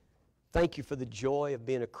 Thank you for the joy of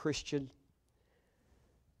being a Christian.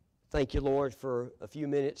 Thank you, Lord, for a few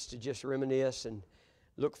minutes to just reminisce and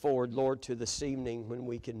look forward, Lord, to this evening when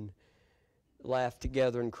we can laugh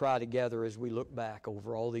together and cry together as we look back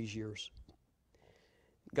over all these years.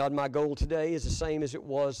 God, my goal today is the same as it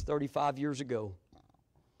was 35 years ago,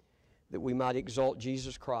 that we might exalt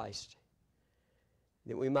Jesus Christ,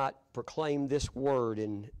 that we might proclaim this word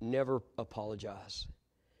and never apologize,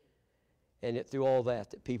 and that through all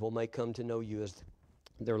that people may come to know you as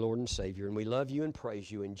their Lord and Savior. And we love you and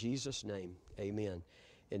praise you in Jesus' name. Amen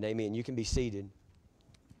and amen. You can be seated.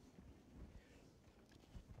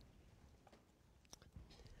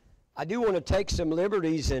 I do want to take some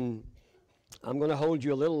liberties, and I'm going to hold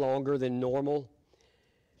you a little longer than normal.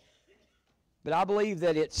 But I believe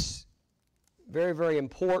that it's very, very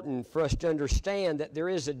important for us to understand that there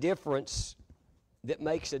is a difference that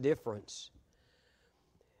makes a difference.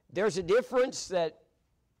 There's a difference that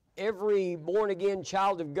every born-again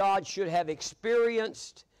child of God should have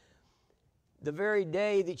experienced the very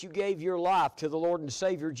day that you gave your life to the Lord and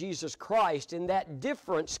Savior Jesus Christ, and that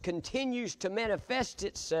difference continues to manifest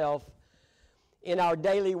itself in our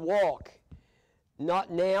daily walk.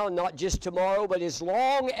 Not now, not just tomorrow, but as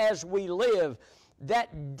long as we live,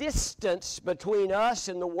 that distance between us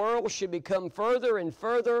and the world should become further and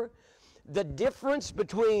further. The difference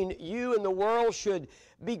between you and the world should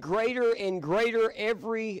be greater and greater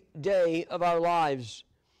every day of our lives.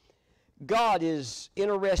 God is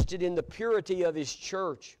interested in the purity of His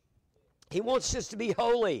church. He wants us to be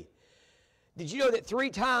holy. Did you know that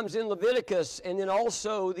 3 times in Leviticus, and then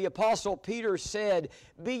also the Apostle Peter said,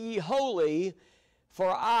 "Be ye holy,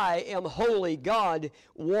 for I am holy." God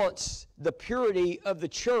wants the purity of the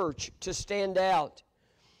church to stand out.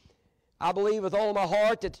 I believe with all my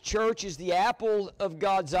heart that the church is the apple of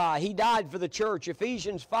God's eye. He died for the church.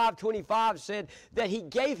 Ephesians 5:25 said that He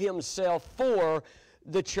gave Himself for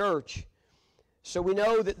the church. So we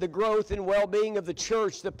know that the growth and well-being of the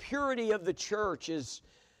church, the purity of the church is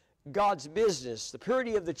God's business. The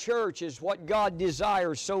purity of the church is what God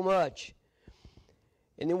desires so much.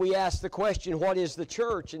 And then we ask the question, what is the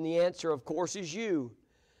church? And the answer, of course, is you.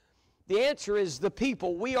 The answer is the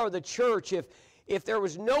people. We are the church. If there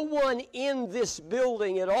was no one in this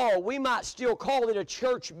building at all, we might still call it a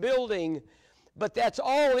church building, but that's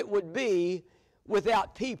all it would be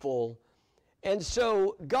without people. And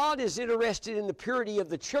so God is interested in the purity of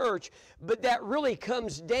the church, but that really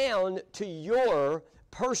comes down to your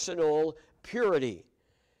personal purity,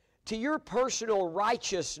 to your personal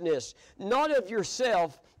righteousness, not of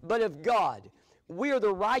yourself, but of God. We are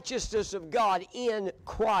the righteousness of God in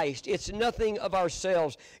Christ. It's nothing of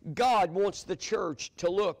ourselves. God wants the church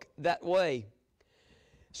to look that way.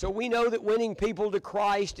 So we know that winning people to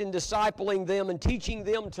Christ and discipling them and teaching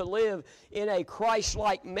them to live in a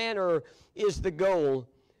Christ-like manner is the goal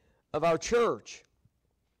of our church.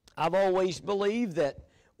 I've always believed that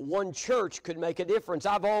one church could make a difference.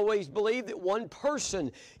 I've always believed that one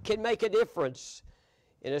person can make a difference.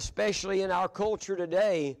 And especially in our culture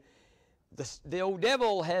today, the old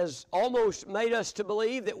devil has almost made us to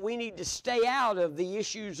believe that we need to stay out of the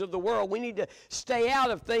issues of the world. We need to stay out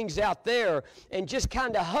of things out there and just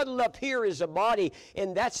kind of huddle up here as a body,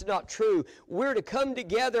 and that's not true. We're to come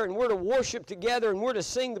together and we're to worship together and we're to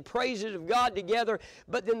sing the praises of God together,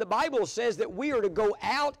 but then the Bible says that we are to go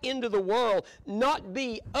out into the world, not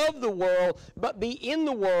be of the world, but be in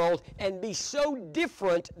the world and be so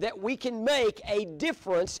different that we can make a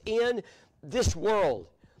difference in this world.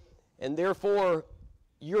 And therefore,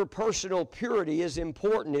 your personal purity is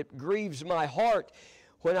important. It grieves my heart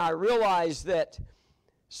when I realize that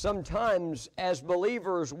sometimes as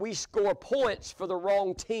believers we score points for the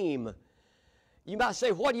wrong team. You might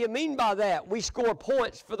say, what do you mean by that? We score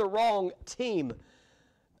points for the wrong team.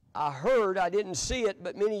 I heard, I didn't see it,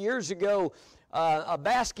 but many years ago, a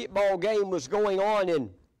basketball game was going on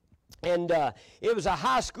and it was a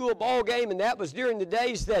high school ball game, and that was during the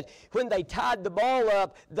days that when they tied the ball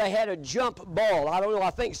up, they had a jump ball. I don't know, I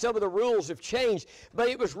think some of the rules have changed, but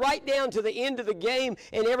it was right down to the end of the game,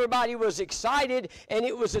 and everybody was excited, and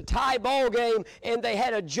it was a tie ball game, and they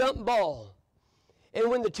had a jump ball. And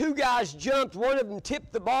when the two guys jumped, one of them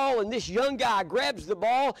tipped the ball, and this young guy grabs the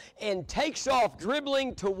ball and takes off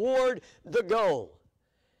dribbling toward the goal.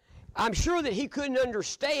 I'm sure that he couldn't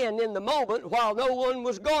understand in the moment while no one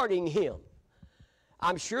was guarding him.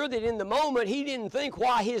 I'm sure that in the moment he didn't think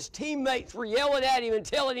why his teammates were yelling at him and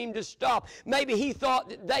telling him to stop. Maybe he thought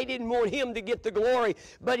that they didn't want him to get the glory.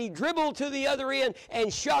 But he dribbled to the other end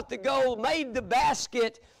and shot the goal, made the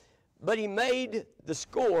basket, but he made the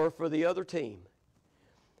score for the other team.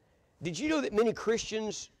 Did you know that many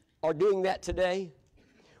Christians are doing that today?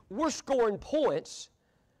 We're scoring points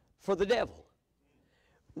for the devil.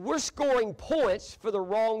 We're scoring points for the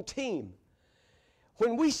wrong team.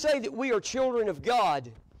 When we say that we are children of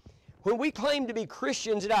God, when we claim to be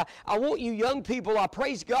Christians, and I want you young people, I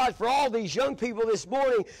praise God for all these young people this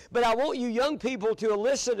morning, but I want you young people to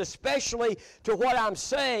listen especially to what I'm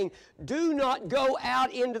saying. Do not go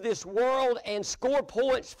out into this world and score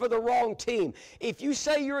points for the wrong team. If you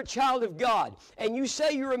say you're a child of God and you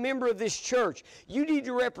say you're a member of this church, you need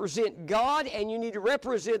to represent God and you need to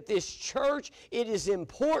represent this church. It is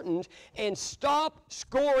important, and stop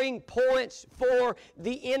scoring points for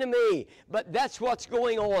the enemy. But that's what's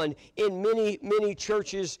going on in many, many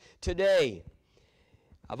churches today.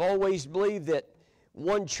 I've always believed that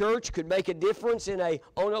one church could make a difference on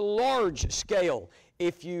a large scale,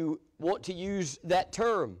 if you want to use that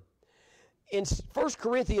term. In 1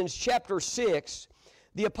 Corinthians chapter 6,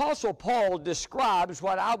 the Apostle Paul describes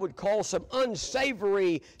what I would call some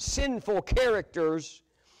unsavory, sinful characters.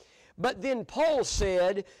 But then Paul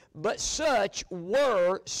said, "But such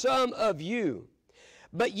were some of you.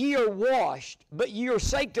 But ye are washed, but ye are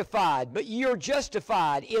sanctified, but ye are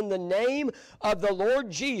justified in the name of the Lord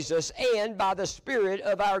Jesus and by the Spirit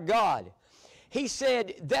of our God." He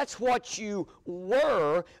said, that's what you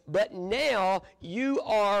were, but now you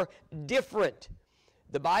are different.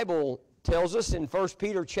 The Bible tells us in 1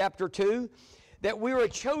 Peter chapter 2 that we're a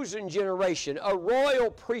chosen generation, a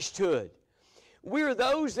royal priesthood. We're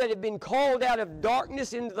those that have been called out of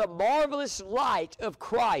darkness into the marvelous light of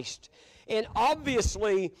Christ. And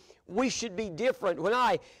obviously, we should be different. When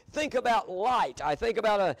I think about light, I think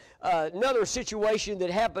about another situation that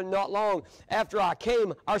happened not long after I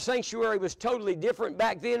came. Our sanctuary was totally different.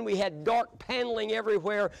 Back then, we had dark paneling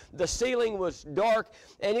everywhere. The ceiling was dark,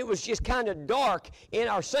 and it was just kind of dark in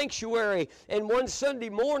our sanctuary. And one Sunday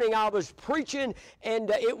morning, I was preaching, and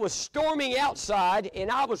it was storming outside, and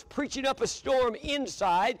I was preaching up a storm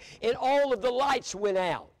inside, and all of the lights went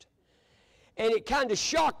out. And it kind of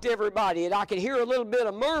shocked everybody, and I could hear a little bit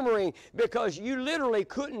of murmuring because you literally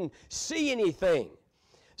couldn't see anything.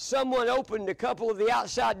 Someone opened a couple of the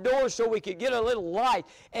outside doors so we could get a little light,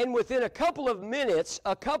 and within a couple of minutes,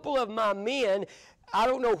 a couple of my men, I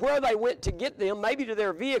don't know where they went to get them, maybe to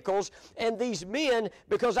their vehicles, and these men,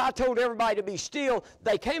 because I told everybody to be still,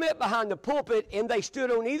 they came up behind the pulpit and they stood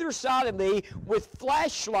on either side of me with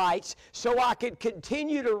flashlights so I could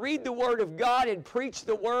continue to read the Word of God and preach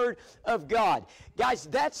the Word of God. Guys,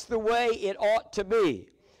 that's the way it ought to be.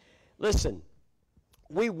 Listen,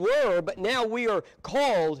 we were, but now we are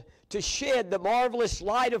called to shed the marvelous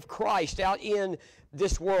light of Christ out in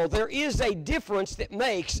this world. There is a difference that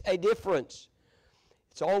makes a difference.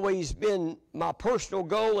 It's always been my personal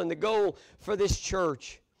goal and the goal for this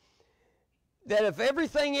church that if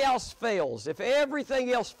everything else fails,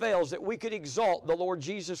 that we could exalt the Lord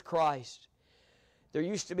Jesus Christ. There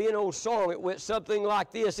used to be an old song. It went something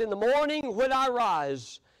like this: in the morning when I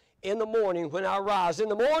rise, in the morning when I rise, in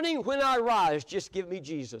the morning when I rise, just give me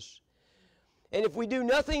Jesus. And if we do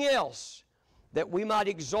nothing else, that we might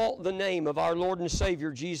exalt the name of our Lord and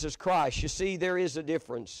Savior Jesus Christ. You see, there is a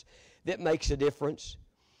difference that makes a difference.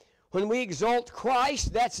 When we exalt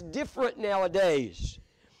Christ, that's different nowadays.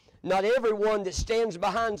 Not everyone that stands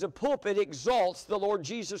behind a pulpit exalts the Lord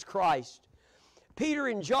Jesus Christ. Peter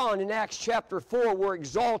and John in Acts chapter 4 were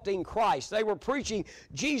exalting Christ. They were preaching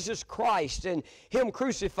Jesus Christ and Him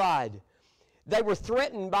crucified. They were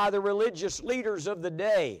threatened by the religious leaders of the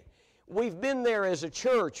day. We've been there as a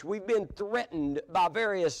church. We've been threatened by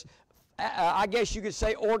various, I guess you could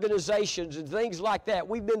say, organizations and things like that.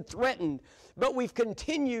 We've been threatened, but we've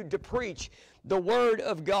continued to preach the Word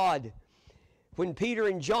of God. When Peter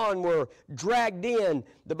and John were dragged in,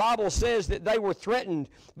 the Bible says that they were threatened,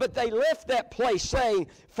 but they left that place saying,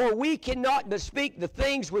 "For we cannot but speak the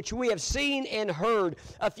things which we have seen and heard."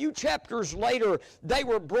 A few chapters later, they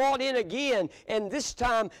were brought in again, and this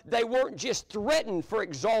time they weren't just threatened for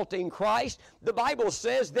exalting Christ. The Bible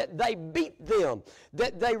says that they beat them,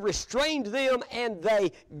 that they restrained them, and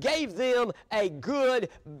they gave them a good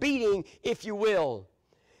beating, if you will.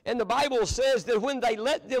 And the Bible says that when they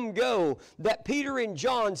let them go, that Peter and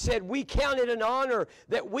John said, we count it an honor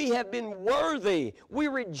that we have been worthy. We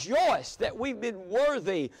rejoice that we've been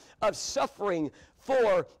worthy of suffering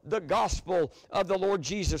for the gospel of the Lord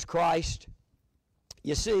Jesus Christ.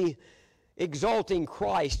 You see, exalting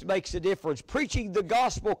Christ makes a difference. Preaching the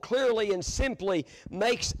gospel clearly and simply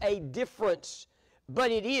makes a difference, but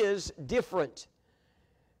it is different.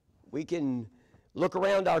 We can look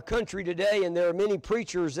around our country today, and there are many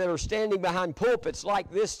preachers that are standing behind pulpits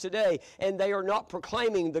like this today, and they are not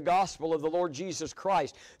proclaiming the gospel of the Lord Jesus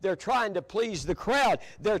Christ. They're trying to please the crowd.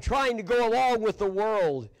 They're trying to go along with the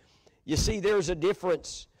world. You see, there's a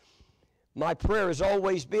difference. My prayer has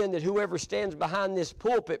always been that whoever stands behind this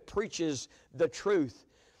pulpit preaches the truth.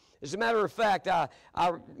 As a matter of fact,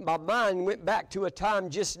 my mind went back to a time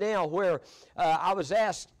just now where I was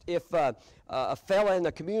asked if a fella in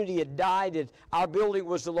the community had died, and our building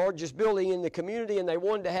was the largest building in the community, and they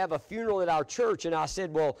wanted to have a funeral at our church. And I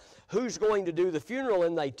said, well, who's going to do the funeral?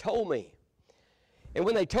 And they told me. And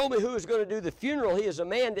when they told me who was going to do the funeral, he is a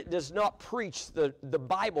man that does not preach the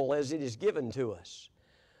Bible as it is given to us.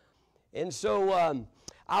 And so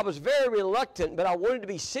I was very reluctant, but I wanted to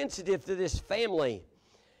be sensitive to this family.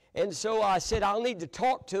 And so I said, I'll need to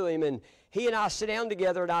talk to him. And he and I sat down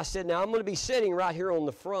together, and I said, now I'm going to be sitting right here on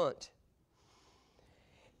the front.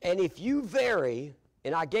 And if you vary,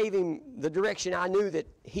 and I gave him the direction I knew that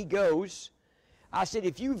he goes, I said,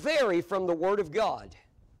 if you vary from the Word of God,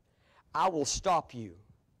 I will stop you,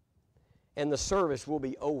 and the service will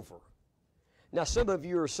be over. Now, some of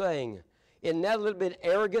you are saying, isn't that a little bit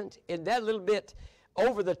arrogant? Isn't that a little bit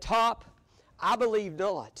over the top? I believe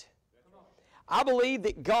not. I believe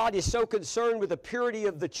that God is so concerned with the purity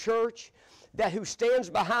of the church that who stands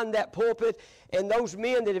behind that pulpit, and those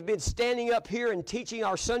men that have been standing up here and teaching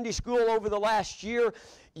our Sunday school over the last year,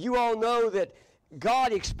 you all know that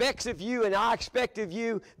God expects of you, and I expect of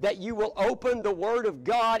you, that you will open the Word of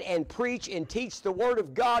God and preach and teach the Word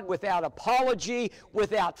of God without apology,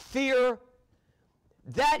 without fear.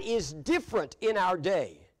 That is different in our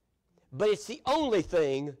day, but it's the only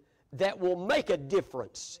thing that will make a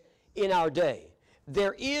difference in our day.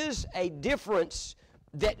 There is a difference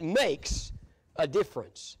that makes a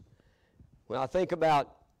difference. When I think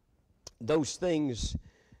about those things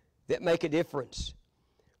that make a difference,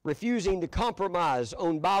 refusing to compromise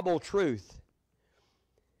on Bible truth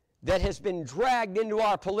that has been dragged into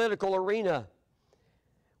our political arena.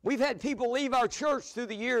 We've had people leave our church through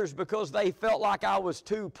the years because they felt like I was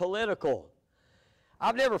too political.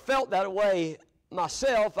 I've never felt that way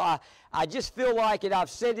myself. I just feel like, and I've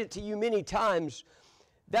said it to you many times,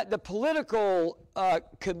 that the political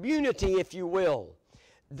community, if you will,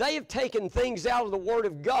 they have taken things out of the Word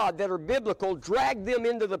of God that are biblical, dragged them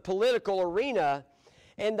into the political arena,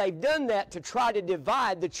 and they've done that to try to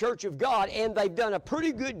divide the church of God, and they've done a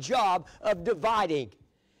pretty good job of dividing,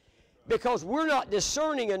 because we're not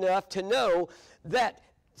discerning enough to know that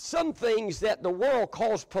some things that the world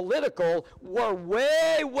calls political were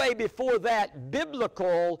way, way before that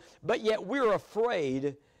biblical, but yet we're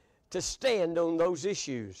afraid to stand on those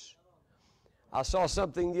issues. I saw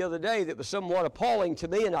something the other day that was somewhat appalling to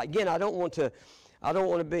me, and again, I don't want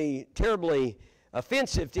to be terribly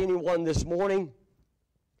offensive to anyone this morning,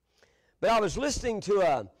 but I was listening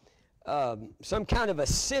to some kind of a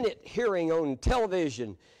Senate hearing on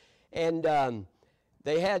television, and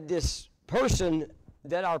they had this person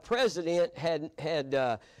that our president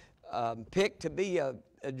had picked to be a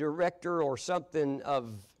director or something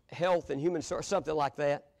of health and human services, something like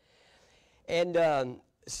that. And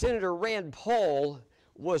Senator Rand Paul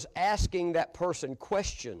was asking that person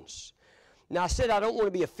questions. Now, I said I don't want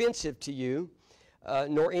to be offensive to you,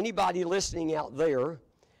 nor anybody listening out there,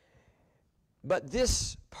 but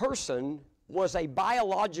this person was a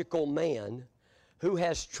biological man who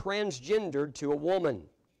has transgendered to a woman.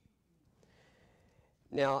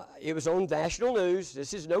 Now, it was on national news.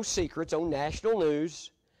 This is no secret. It's on national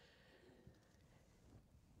news.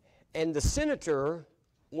 And the senator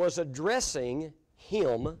was addressing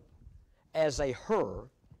him as a her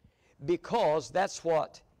because that's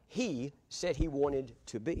what he said he wanted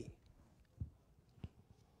to be.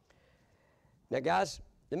 Now, guys,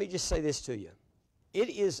 let me just say this to you. It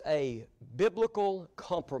is a biblical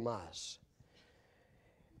compromise.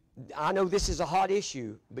 I know this is a hot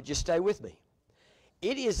issue, but just stay with me.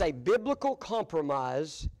 It is a biblical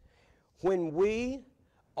compromise when we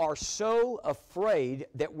are so afraid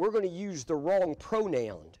that we're going to use the wrong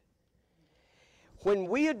pronoun. When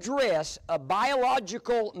we address a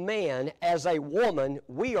biological man as a woman,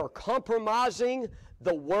 we are compromising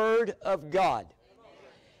the Word of God.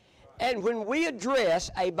 And when we address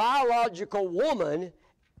a biological woman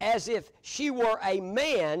as if she were a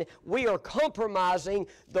man, we are compromising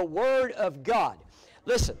the Word of God.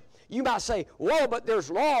 Listen, you might say, whoa, but there's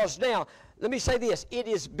laws now. Let me say this. It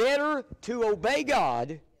is better to obey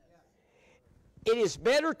God. It is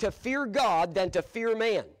better to fear God than to fear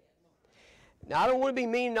man. Now, I don't want to be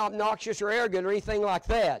mean, obnoxious, or arrogant, or anything like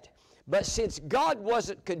that. But since God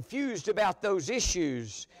wasn't confused about those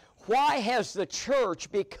issues, why has the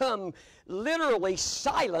church become literally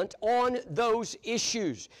silent on those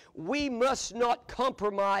issues? We must not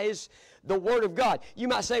compromise the Word of God. You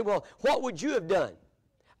might say, well, what would you have done?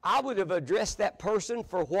 I would have addressed that person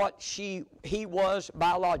for what he was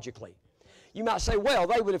biologically. You might say, well,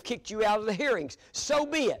 they would have kicked you out of the hearings. So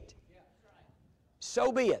be it.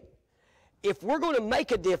 So be it. If we're going to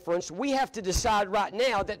make a difference, we have to decide right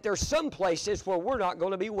now that there's some places where we're not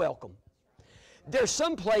going to be welcome. There's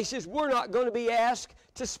some places we're not going to be asked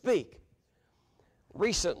to speak.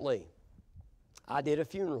 Recently, I did a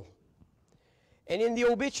funeral. And in the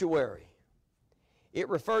obituary, it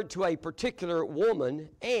referred to a particular woman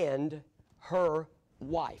and her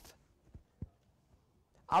wife.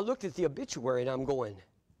 I looked at the obituary and I'm going,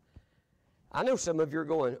 I know some of you are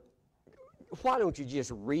going, why don't you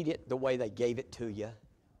just read it the way they gave it to you?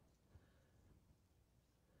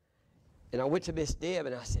 And I went to Miss Deb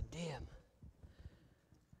and I said, Deb,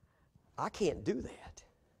 I can't do that.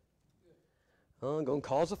 I'm going to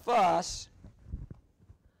cause a fuss.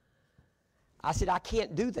 I said, I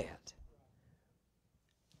can't do that.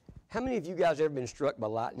 How many of you guys have ever been struck by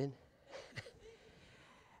lightning?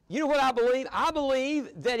 You know what I believe? I believe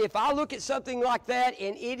that if I look at something like that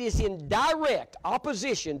and it is in direct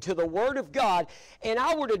opposition to the Word of God, and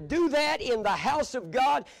I were to do that in the house of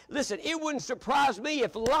God, listen, it wouldn't surprise me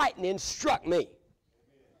if lightning struck me.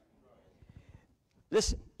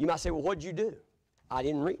 Listen, you might say, well, what did you do? I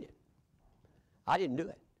didn't read it. I didn't do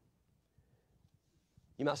it.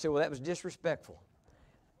 You might say, well, that was disrespectful.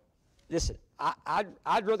 Listen,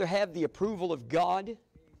 I'd rather have the approval of God.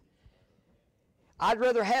 I'd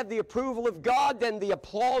rather have the approval of God than the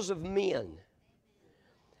applause of men.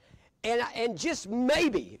 And just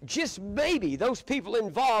maybe, those people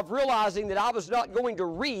involved realizing that I was not going to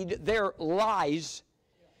read their lies,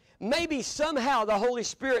 maybe somehow the Holy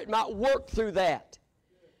Spirit might work through that.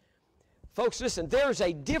 Folks, listen, there's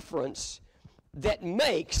a difference that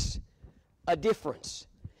makes a difference.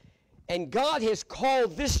 And God has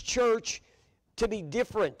called this church to be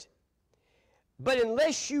different. But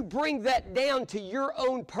unless you bring that down to your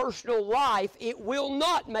own personal life, it will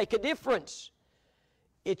not make a difference.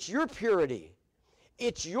 It's your purity.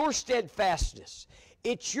 It's your steadfastness.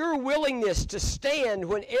 It's your willingness to stand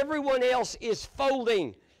when everyone else is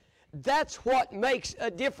folding. That's what makes a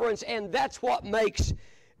difference, and that's what makes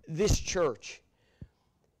this church.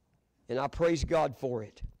 And I praise God for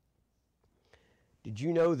it. Did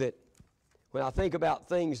you know that when I think about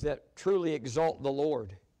things that truly exalt the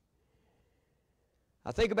Lord,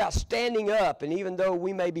 I think about standing up, and even though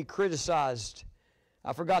we may be criticized,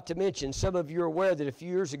 I forgot to mention, some of you are aware that a few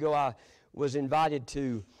years ago I was invited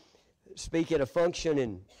to speak at a function,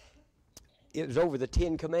 and it was over the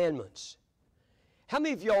 10 Commandments. How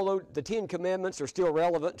many of y'all know the 10 Commandments are still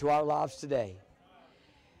relevant to our lives today?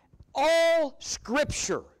 All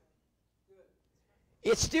Scripture.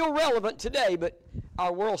 It's still relevant today, but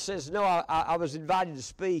our world says, no, I was invited to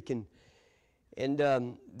speak, and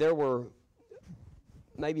there were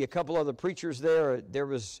maybe a couple other preachers there. There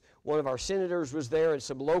was one of our senators was there and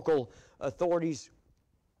some local authorities.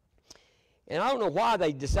 And I don't know why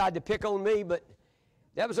they decided to pick on me, but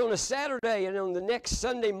that was on a Saturday, and on the next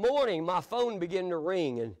Sunday morning, my phone began to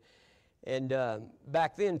ring. And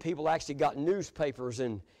back then, people actually got newspapers,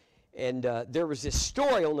 and there was this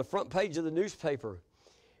story on the front page of the newspaper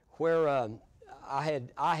where I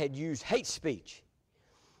had used hate speech.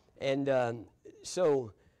 And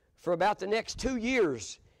so for about the next 2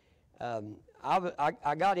 years,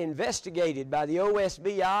 I got investigated by the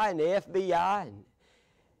OSBI and the FBI, and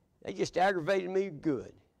they just aggravated me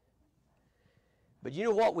good. But you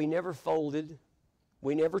know what? We never folded.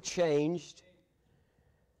 We never changed.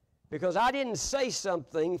 Because I didn't say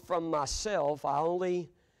something from myself. I only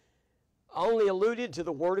alluded to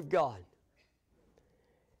the Word of God.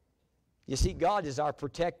 You see, God is our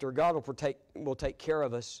protector. God will take care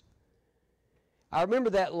of us. I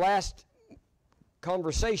remember that last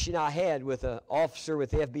conversation I had with an officer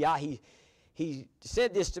with the FBI. He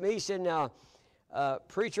said this to me. He said, now,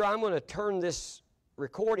 preacher, I'm going to turn this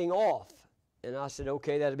recording off. And I said,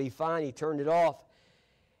 okay, that'll be fine. He turned it off.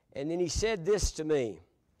 And then he said this to me.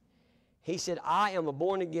 He said, I am a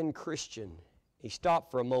born-again Christian. He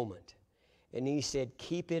stopped for a moment. And he said,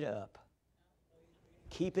 keep it up.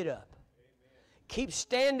 Keep it up. Keep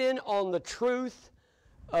standing on the truth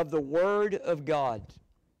of the Word of God.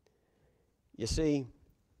 You see,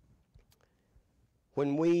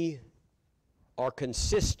 when we are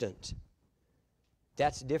consistent,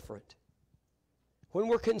 that's different. When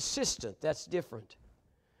we're consistent, that's different.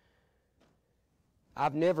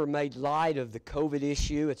 I've never made light of the COVID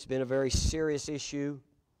issue. It's been a very serious issue.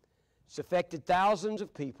 It's affected thousands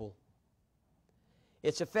of people.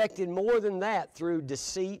 It's affected more than that through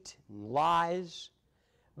deceit and lies,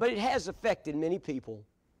 but it has affected many people.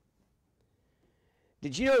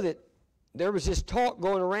 Did you know that there was this talk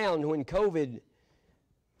going around when COVID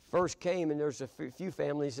first came, and there's a few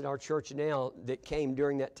families in our church now that came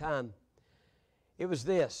during that time? It was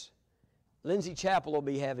this: Lindsey Chapel will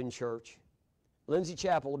be having church. Lindsey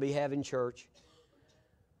Chapel will be having church.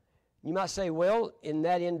 You might say, well, isn't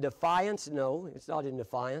that in defiance? No, it's not in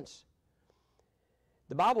defiance.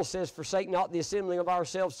 The Bible says, forsake not the assembling of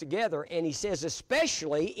ourselves together, and he says,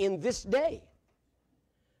 especially in this day.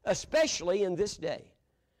 Especially in this day.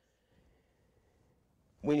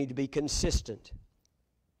 We need to be consistent.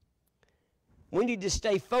 We need to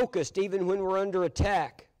stay focused even when we're under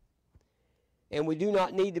attack. And we do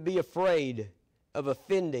not need to be afraid of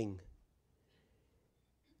offending.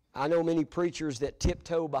 I know many preachers that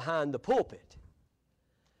tiptoe behind the pulpit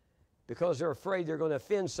because they're afraid they're going to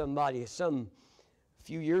offend somebody. A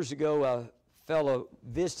few years ago, a fellow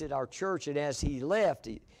visited our church, and as he left,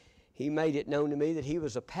 he made it known to me that he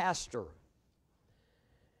was a pastor.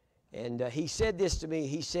 And he said this to me.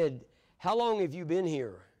 He said, how long have you been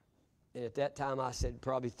here? And at that time I said,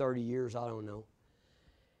 probably 30 years, I don't know.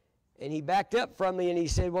 And he backed up from me and he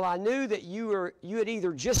said, well, I knew that you had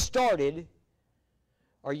either just started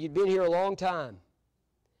or you'd been here a long time.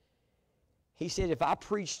 He said, if I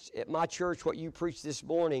preached at my church what you preached this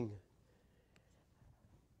morning,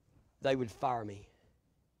 they would fire me.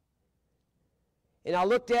 And I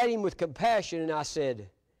looked at him with compassion and I said,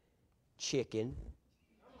 chicken.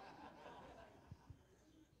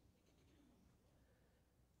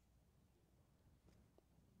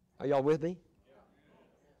 Are y'all with me?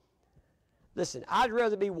 Listen, I'd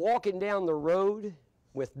rather be walking down the road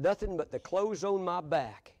with nothing but the clothes on my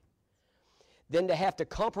back than to have to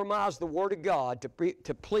compromise the Word of God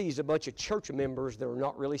to please a bunch of church members that are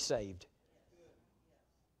not really saved.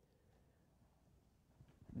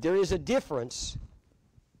 There is a difference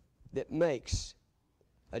that makes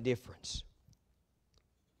a difference.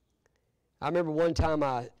 I remember one time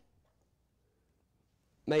I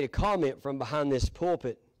made a comment from behind this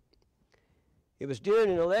pulpit. It was during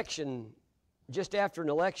an election, just after an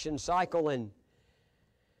election cycle, and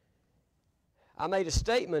I made a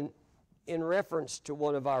statement in reference to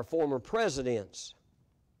one of our former presidents.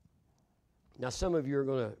 Now, some of you are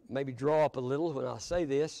going to maybe draw up a little when I say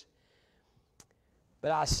this, but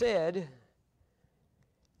I said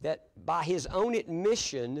that by his own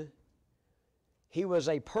admission, he was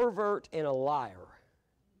a pervert and a liar.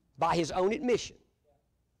 By his own admission.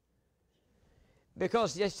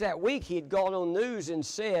 Because just that week he had gone on news and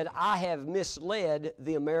said, I have misled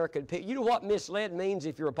the American people. You know what misled means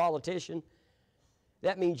if you're a politician?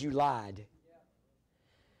 That means you lied.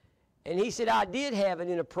 And he said, I did have an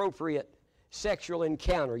inappropriate sexual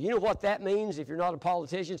encounter. You know what that means if you're not a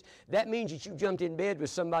politician? That means that you jumped in bed with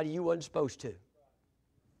somebody you wasn't supposed to.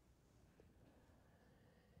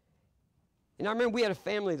 And I remember we had a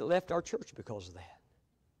family that left our church because of that.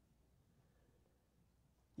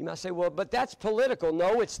 You might say, well, but that's political.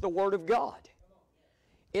 No, it's the Word of God.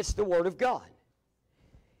 It's the Word of God.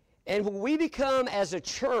 And when we become, as a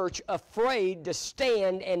church, afraid to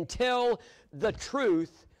stand and tell the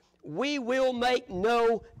truth, we will make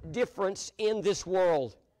no difference in this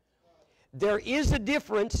world. There is a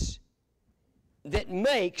difference that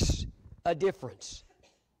makes a difference.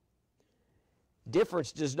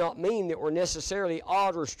 Difference does not mean that we're necessarily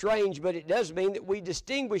odd or strange, but it does mean that we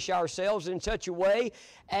distinguish ourselves in such a way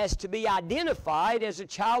as to be identified as a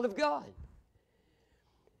child of God.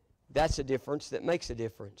 That's a difference that makes a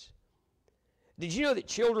difference. Did you know that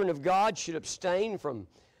children of God should abstain from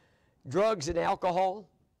drugs and alcohol?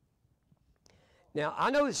 Now,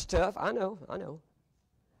 I know it's tough. I know.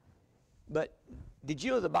 But did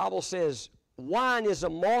you know the Bible says wine is a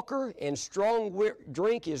mocker and strong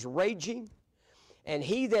drink is raging? And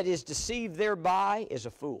he that is deceived thereby is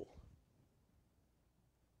a fool.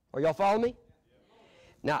 Are y'all following me?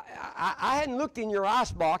 Now, I hadn't looked in your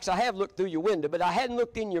icebox. I have looked through your window, but I hadn't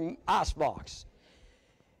looked in your icebox.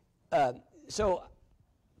 So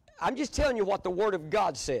I'm just telling you what the Word of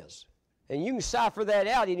God says. And you can cipher that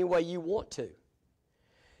out any way you want to.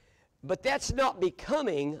 But that's not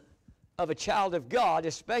becoming of a child of God,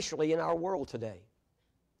 especially in our world today.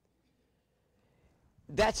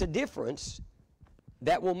 that's a difference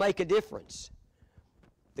that will make a difference.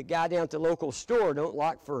 The guy down at the local store don't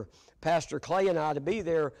like for Pastor Clay and I to be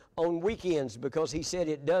there on weekends because he said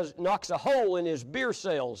it knocks a hole in his beer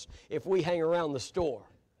sales if we hang around the store.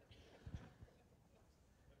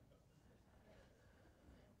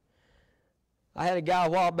 I had a guy a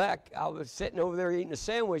while back, I was sitting over there eating a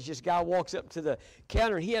sandwich. This guy walks up to the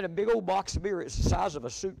counter and he had a big old box of beer. It's the size of a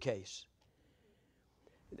suitcase.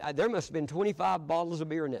 There must have been 25 bottles of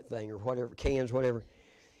beer in that thing or whatever, cans, whatever.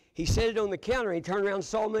 He set it on the counter and he turned around and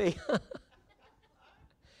saw me.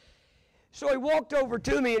 So he walked over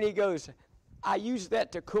to me and he goes, I use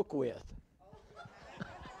that to cook with.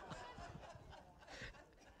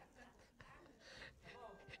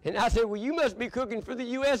 And I said, well, you must be cooking for the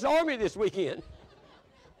U.S. Army this weekend.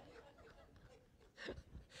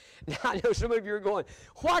 Now, I know some of you are going,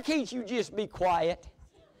 why can't you just be quiet?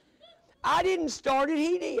 I didn't start it,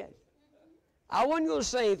 he did. I wasn't going to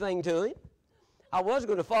say anything to him. I was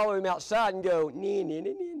going to follow him outside and go, nee, nee,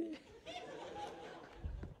 nee, nee, nee.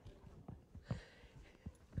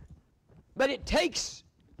 But it takes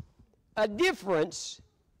a difference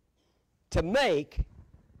to make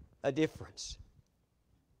a difference.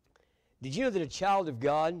 Did you know that a child of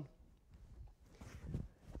God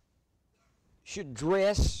should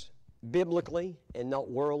dress biblically and not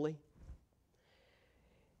worldly?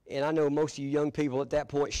 And I know most of you young people at that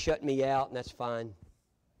point shut me out, and that's fine.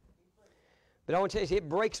 But I want to tell you, it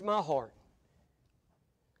breaks my heart.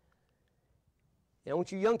 And I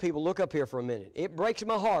want you young people, look up here for a minute. It breaks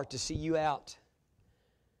my heart to see you out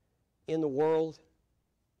in the world,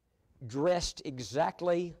 dressed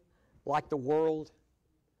exactly like the world,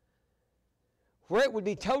 where it would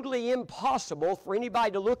be totally impossible for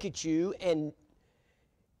anybody to look at you and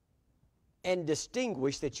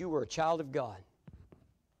distinguish that you were a child of God.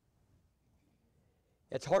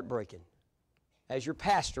 It's heartbreaking. As your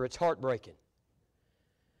pastor, it's heartbreaking.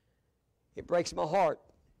 It breaks my heart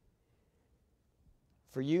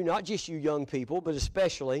for you, not just you young people, but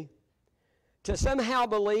especially, to somehow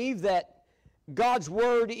believe that God's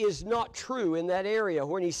Word is not true in that area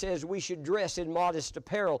when He says we should dress in modest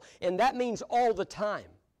apparel. And that means all the time.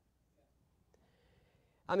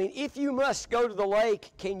 I mean, if you must go to the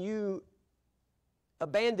lake, can you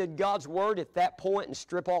abandon God's Word at that point and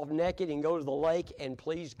strip off naked and go to the lake and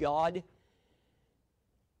please God?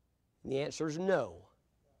 And the answer is no.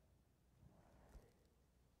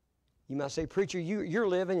 You might say, preacher, you're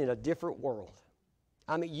living in a different world.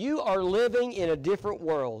 I mean, you are living in a different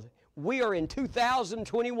world. We are in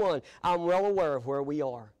 2021. I'm well aware of where we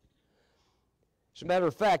are. As a matter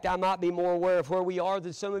of fact, I might be more aware of where we are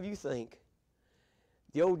than some of you think.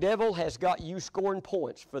 The old devil has got you scoring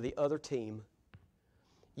points for the other team.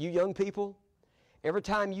 You young people, every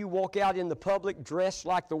time you walk out in the public dressed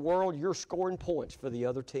like the world, you're scoring points for the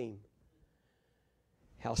other team.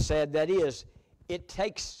 How sad that is. It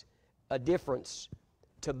takes a difference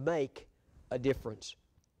to make a difference.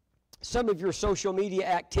 Some of your social media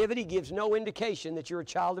activity gives no indication that you're a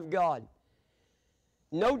child of God.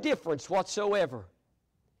 No difference whatsoever.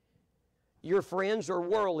 Your friends are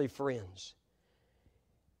worldly friends.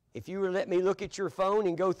 If you were to let me look at your phone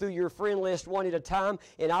and go through your friend list one at a time,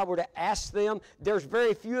 and I were to ask them, there's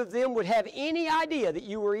very few of them would have any idea that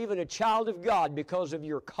you were even a child of God because of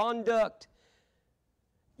your conduct,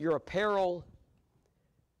 your apparel,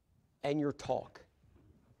 and your talk.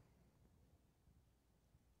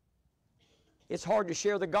 It's hard to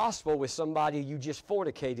share the gospel with somebody you just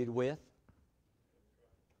fornicated with.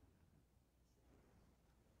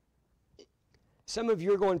 Some of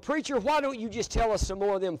you are going, preacher, why don't you just tell us some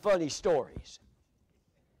more of them funny stories?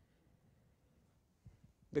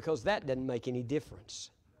 Because that doesn't make any difference.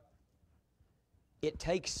 It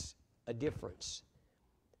takes a difference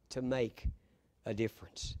to make a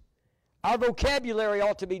difference. Our vocabulary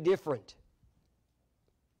ought to be different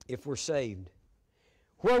if we're saved.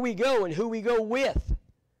 Where we go and who we go with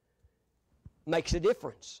makes a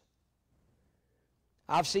difference.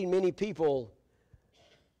 I've seen many people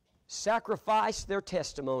sacrifice their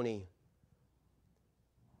testimony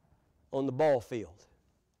on the ball field.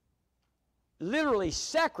 Literally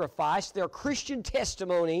sacrifice their Christian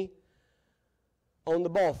testimony on the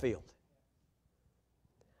ball field.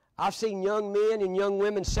 I've seen young men and young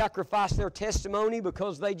women sacrifice their testimony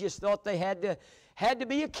because they just thought they had to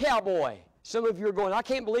be a cowboy. Some of you are going, I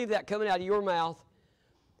can't believe that coming out of your mouth.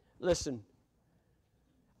 Listen,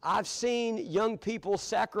 I've seen young people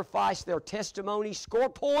sacrifice their testimony, score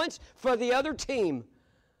points for the other team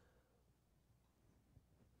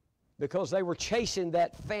because they were chasing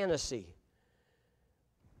that fantasy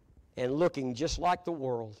and looking just like the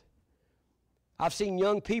world. I've seen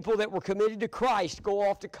young people that were committed to Christ go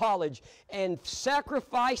off to college and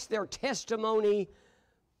sacrifice their testimony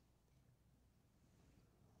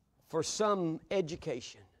for some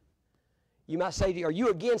education. You might say, are you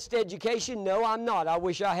against education? No, I'm not. I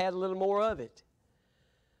wish I had a little more of it.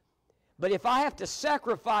 But if I have to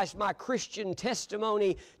sacrifice my Christian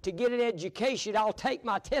testimony to get an education, I'll take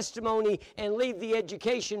my testimony and leave the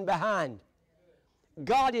education behind.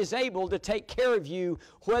 God is able to take care of you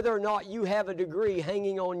whether or not you have a degree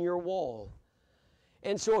hanging on your wall.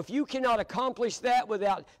 And so if you cannot accomplish that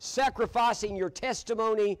without sacrificing your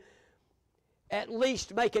testimony, at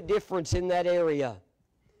least make a difference in that area.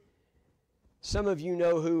 Some of you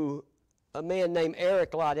know who a man named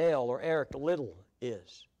Eric Liddell or Eric Little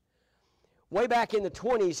is. Way back in the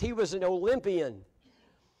 20s, he was an Olympian.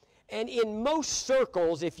 And in most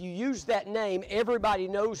circles, if you use that name, everybody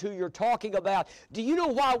knows who you're talking about. Do you know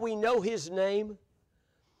why we know his name?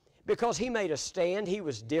 Because he made a stand. He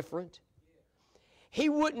was different. He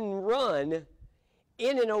wouldn't run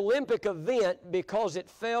in an Olympic event because it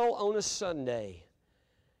fell on a Sunday.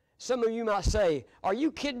 Some of you might say, are you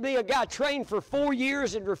kidding me? A guy trained for 4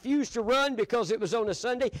 years and refused to run because it was on a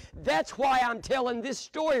Sunday? That's why I'm telling this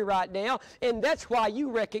story right now, and that's why you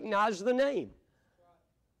recognize the name.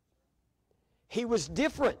 He was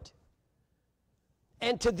different.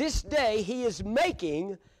 And to this day, he is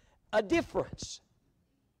making a difference.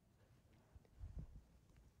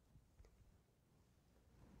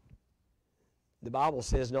 The Bible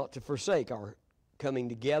says not to forsake our coming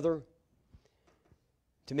together.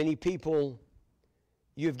 To many people,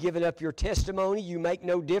 you have given up your testimony. You make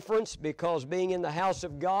no difference because being in the house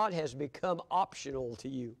of God has become optional to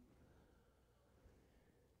you.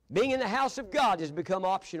 Being in the house of God has become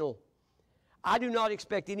optional. I do not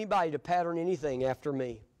expect anybody to pattern anything after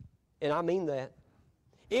me. And I mean that.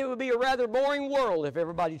 It would be a rather boring world if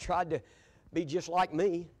everybody tried to be just like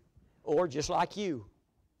me or just like you.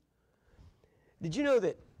 Did you know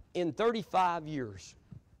that in 35 years,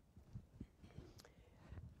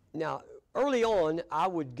 now early on I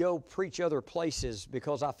would go preach other places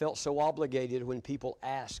because I felt so obligated when people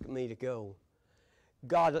asked me to go.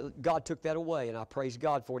 God took that away, and I praise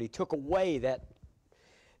God for it. He took away that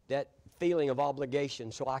feeling of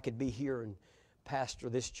obligation so I could be here and pastor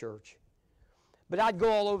this church. But I'd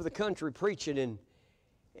go all over the country preaching,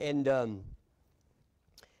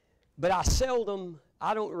 but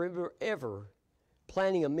I don't remember ever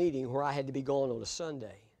planning a meeting where I had to be gone on a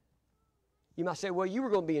Sunday. You might say, well, you were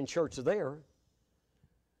going to be in church there,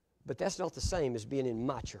 but that's not the same as being in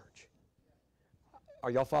my church.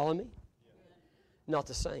 Are y'all following me? Not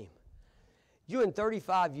the same. You, in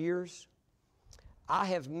 35 years, I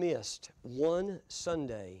have missed one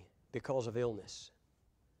Sunday because of illness.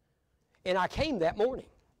 And I came that morning.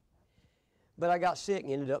 But I got sick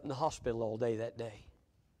and ended up in the hospital all day that day.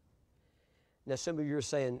 Now, some of you are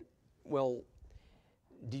saying, well,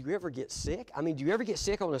 do you ever get sick? I mean, do you ever get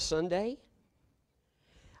sick on a Sunday?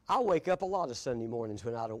 I wake up a lot of Sunday mornings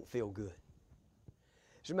when I don't feel good.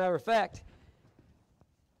 As a matter of fact,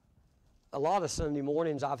 a lot of Sunday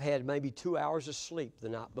mornings I've had maybe 2 hours of sleep the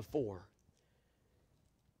night before.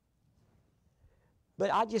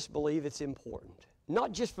 But I just believe it's important,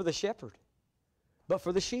 not just for the shepherd, but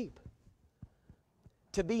for the sheep.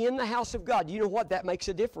 To be in the house of God. You know what? That makes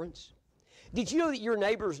a difference. Did you know that your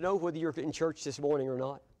neighbors know whether you're in church this morning or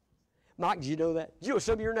not? Mike, did you know that? Did you know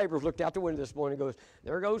some of your neighbors looked out the window this morning and goes,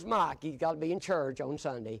 there goes Mike. He's got to be in church on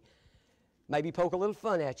Sunday. Maybe poke a little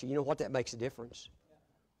fun at you. You know what? That makes a difference.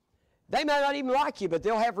 They may not even like you, but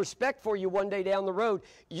they'll have respect for you one day down the road.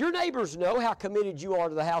 Your neighbors know how committed you are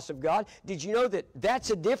to the house of God. Did you know that that's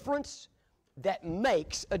a difference that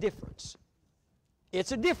makes a difference?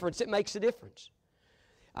 It's a difference that makes a difference.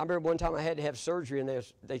 I remember one time I had to have surgery, and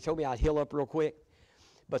they told me I'd heal up real quick,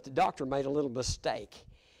 but the doctor made a little mistake,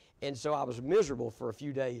 and so I was miserable for a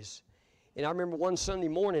few days. And I remember one Sunday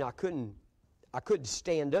morning I couldn't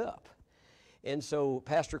stand up, and so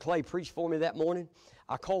Pastor Clay preached for me that morning.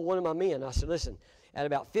 I called one of my men. I said, listen, at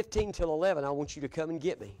about 15 till 11, I want you to come and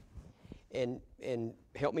get me and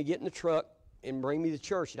help me get in the truck and bring me to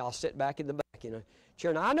church, and I'll sit back in the back in a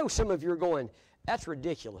chair. Now, I know some of you are going, that's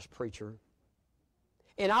ridiculous, preacher.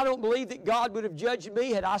 And I don't believe that God would have judged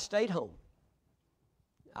me had I stayed home.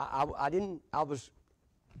 I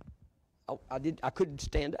couldn't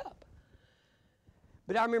stand up.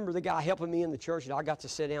 But I remember the guy helping me in the church, and I got to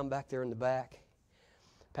sit down back there in the back.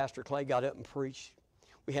 Pastor Clay got up and preached.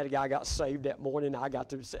 We had a guy got saved that morning. I got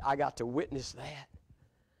to witness that.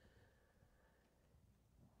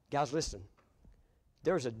 Guys, listen.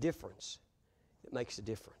 There's a difference that makes a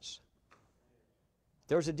difference.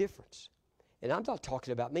 There's a difference. And I'm not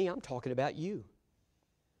talking about me, I'm talking about you.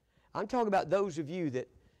 I'm talking about those of you that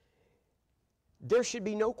there should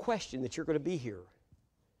be no question that you're going to be here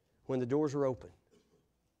when the doors are open.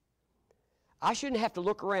 I shouldn't have to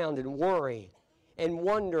look around and worry and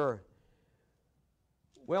wonder,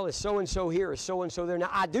 well, is so-and-so here, is so-and-so there? Now,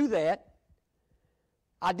 I do that.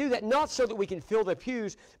 I do that not so that we can fill the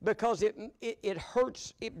pews, because it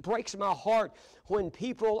hurts, it breaks my heart when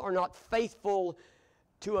people are not faithful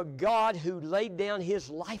to a God who laid down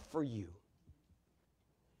His life for you.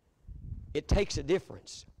 It takes a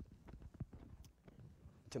difference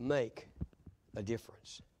to make a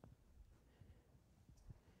difference.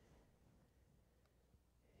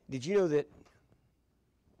 Did you know that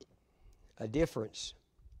a difference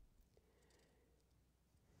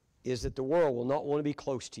is that the world will not want to be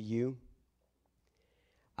close to you?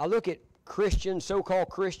 I look at Christians, so-called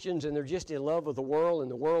Christians, and they're just in love with the world,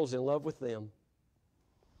 and the world's in love with them.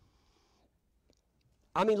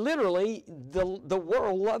 I mean, literally, the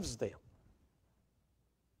world loves them.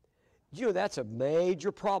 You know, that's a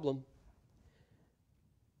major problem.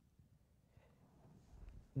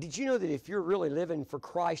 Did you know that if you're really living for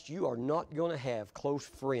Christ, you are not going to have close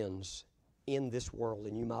friends in this world,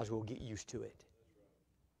 and you might as well get used to it?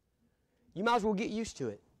 You might as well get used to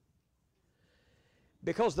it.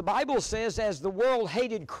 Because the Bible says, as the world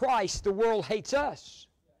hated Christ, the world hates us.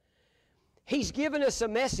 He's given us a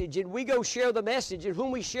message, and we go share the message, and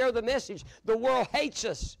when we share the message, the world hates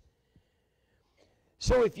us.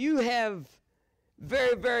 So if you have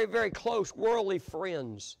very, very, very close worldly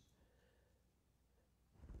friends,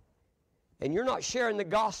 and you're not sharing the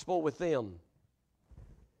gospel with them,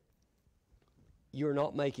 you're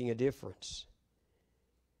not making a difference.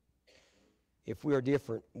 If we are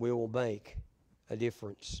different, we will make a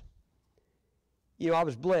difference. You know, I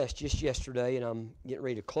was blessed just yesterday, and I'm getting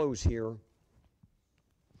ready to close here.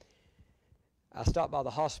 I stopped by the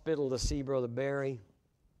hospital to see Brother Barry.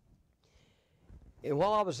 And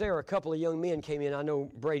while I was there, a couple of young men came in. I know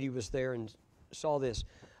Brady was there and saw this.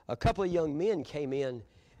 A couple of young men came in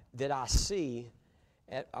that I see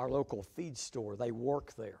at our local feed store. They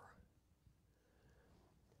work there.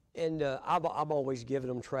 And I've always given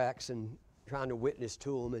them tracts and trying to witness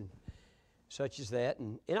to them and such as that.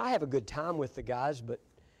 And I have a good time with the guys, but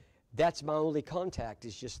that's my only contact,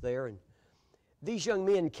 is just there. And these young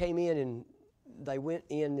men came in, and they went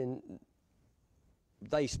in and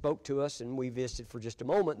they spoke to us, and we visited for just a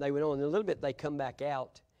moment. And they went on, and a little bit they come back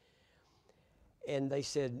out, and they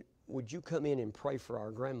said, would you come in and pray for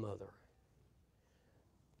our grandmother?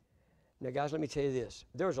 Now, guys, let me tell you this.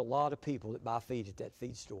 There's a lot of people that buy feed at that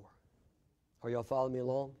feed store. Are y'all following me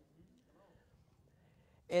along?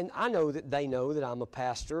 And I know that they know that I'm a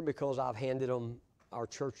pastor because I've handed them our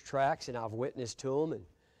church tracts, and I've witnessed to them,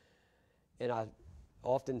 and I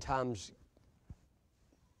oftentimes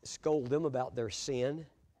scold them about their sin.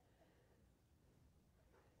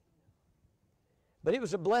 But it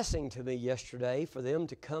was a blessing to me yesterday for them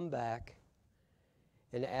to come back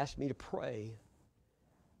and ask me to pray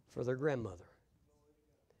for their grandmother.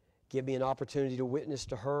 Give me an opportunity to witness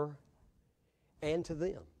to her and to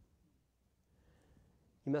them.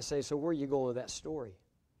 You must say, so where are you going with that story?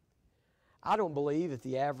 I don't believe that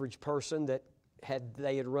the average person that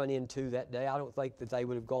they had run into that day, I don't think that they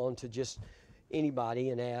would have gone to just anybody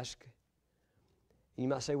and asked. And you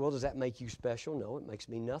might say, well, does that make you special? No, it makes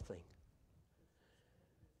me nothing.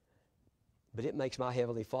 But it makes my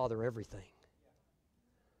Heavenly Father everything.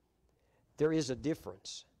 There is a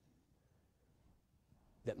difference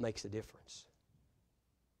that makes a difference.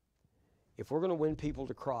 If we're going to win people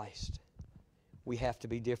to Christ, we have to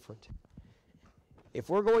be different. If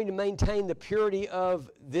we're going to maintain the purity of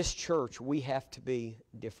this church, we have to be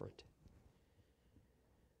different.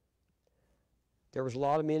 There was a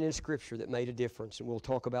lot of men in Scripture that made a difference, and we'll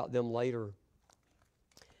talk about them later.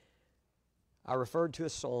 I referred to a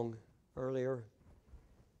song earlier.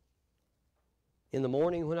 In the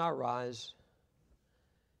morning when I rise,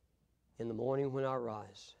 in the morning when I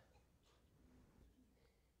rise,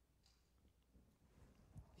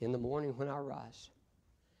 in the morning when I rise,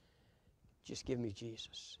 just give me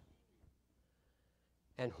Jesus.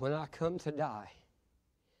 And when I come to die,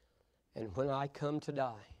 and when I come to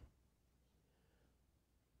die,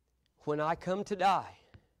 when I come to die,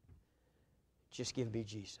 just give me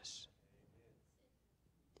Jesus.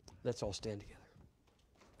 Let's all stand together.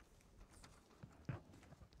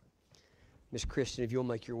 Miss Kristen, if you'll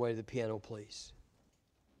make your way to the piano, please.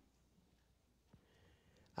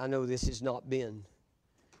 I know this has not been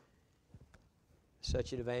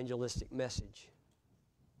such an evangelistic message,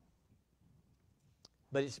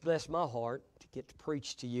 but it's blessed my heart to get to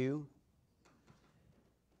preach to you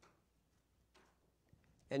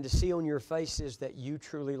and to see on your faces that you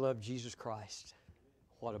truly love Jesus Christ.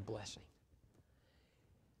 What a blessing.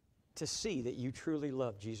 To see that you truly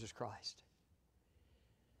love Jesus Christ.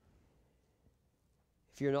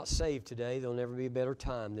 If you're not saved today, there'll never be a better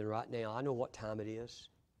time than right now. I know what time it is.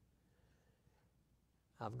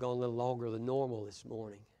 I've gone a little longer than normal this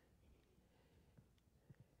morning.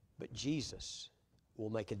 But Jesus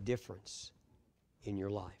will make a difference in your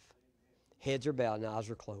life. Heads are bowed and eyes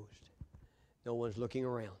are closed. No one's looking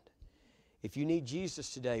around. If you need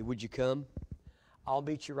Jesus today, would you come? I'll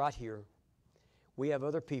meet you right here. We have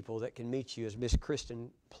other people that can meet you as Miss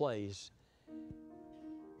Kristen plays.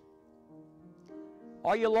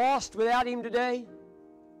 Are you lost without Him today?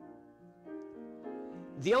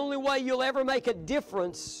 The only way you'll ever make a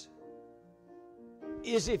difference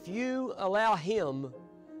is if you allow Him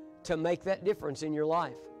to make that difference in your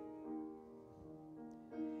life.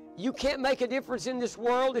 You can't make a difference in this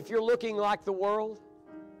world if you're looking like the world.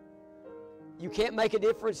 You can't make a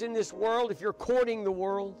difference in this world if you're courting the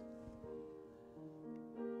world.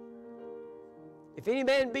 If any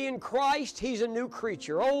man be in Christ, he's a new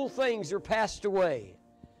creature. Old things are passed away.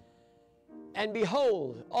 And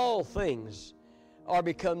behold, all things are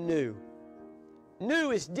become new.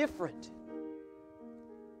 New is different.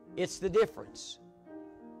 It's the difference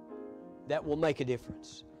that will make a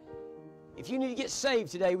difference. If you need to get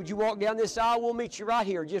saved today, would you walk down this aisle? We'll meet you right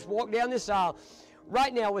here. Just walk down this aisle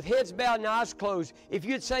right now with heads bowed and eyes closed. If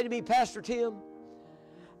you'd say to me, Pastor Tim,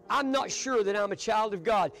 I'm not sure that I'm a child of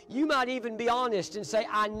God. You might even be honest and say,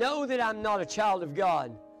 I know that I'm not a child of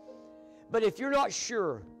God. But if you're not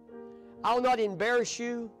sure, I'll not embarrass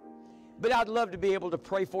you, but I'd love to be able to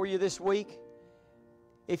pray for you this week.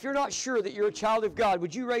 If you're not sure that you're a child of God,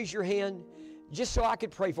 would you raise your hand just so I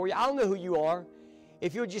could pray for you? I don't know who you are.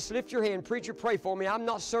 If you'll just lift your hand, preacher, pray for me. I'm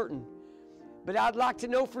not certain. But I'd like to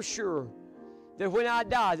know for sure that when I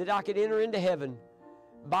die, that I could enter into heaven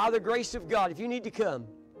by the grace of God. If you need to come,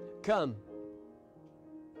 come.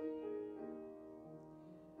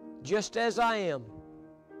 Just as I am.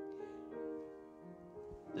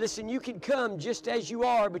 Listen, you can come just as you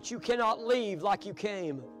are, but you cannot leave like you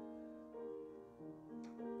came.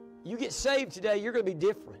 You get saved today, you're going to be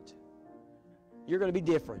different. You're going to be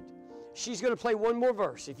different. She's going to play one more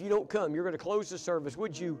verse. If you don't come, you're going to close the service.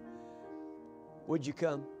 Would you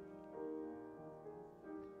come?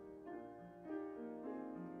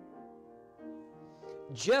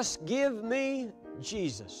 Just give me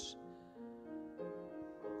Jesus.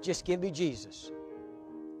 Just give me Jesus.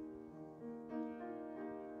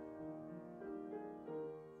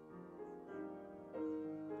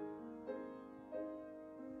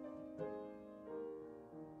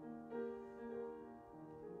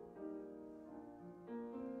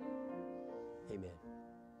 Amen.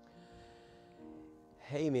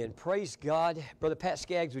 Amen. Praise God. Brother Pat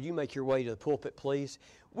Skaggs, would you make your way to the pulpit, please?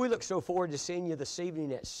 We look so forward to seeing you this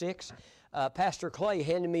evening at 6. Pastor Clay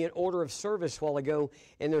handed me an order of service a while ago,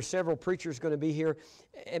 and there's several preachers going to be here.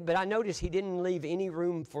 But I noticed he didn't leave any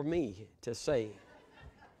room for me to say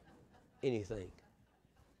anything.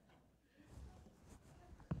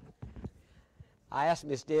 I asked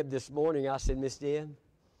Miss Deb this morning, I said, Miss Deb,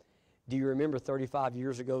 do you remember 35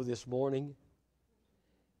 years ago this morning?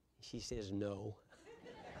 She says, no.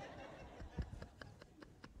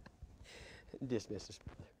 Dismiss us.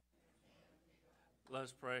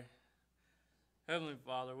 Let's pray. Heavenly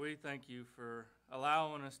Father, we thank you for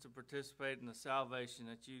allowing us to participate in the salvation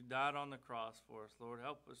that you died on the cross for us. Lord,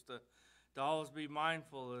 help us to always be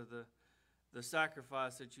mindful of the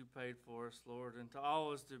sacrifice that you paid for us, Lord, and to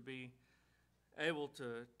always to be able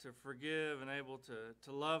to forgive and able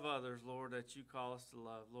to love others, Lord, that you call us to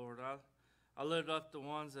love. Lord, I lift up the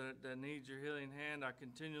ones that need your healing hand. I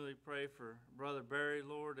continually pray for Brother Barry,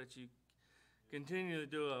 Lord, that you continue to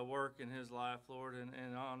do a work in his life, Lord,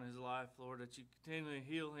 and on his life, Lord, that you continually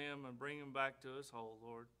heal him and bring him back to his whole,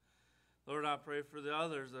 Lord. Lord, I pray for the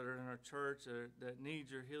others that are in our church that need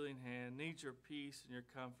your healing hand, need your peace and your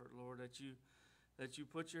comfort, Lord, that you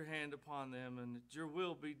put your hand upon them and that your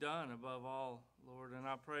will be done above all, Lord. And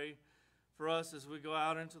I pray for us as we go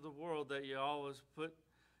out into the world that you always put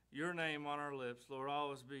your name on our lips, Lord.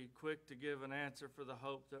 Always be quick to give an answer for the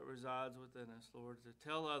hope that resides within us, Lord, to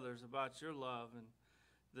tell others about your love and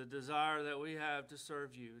the desire that we have to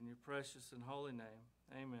serve you in your precious and holy name.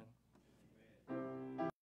 Amen.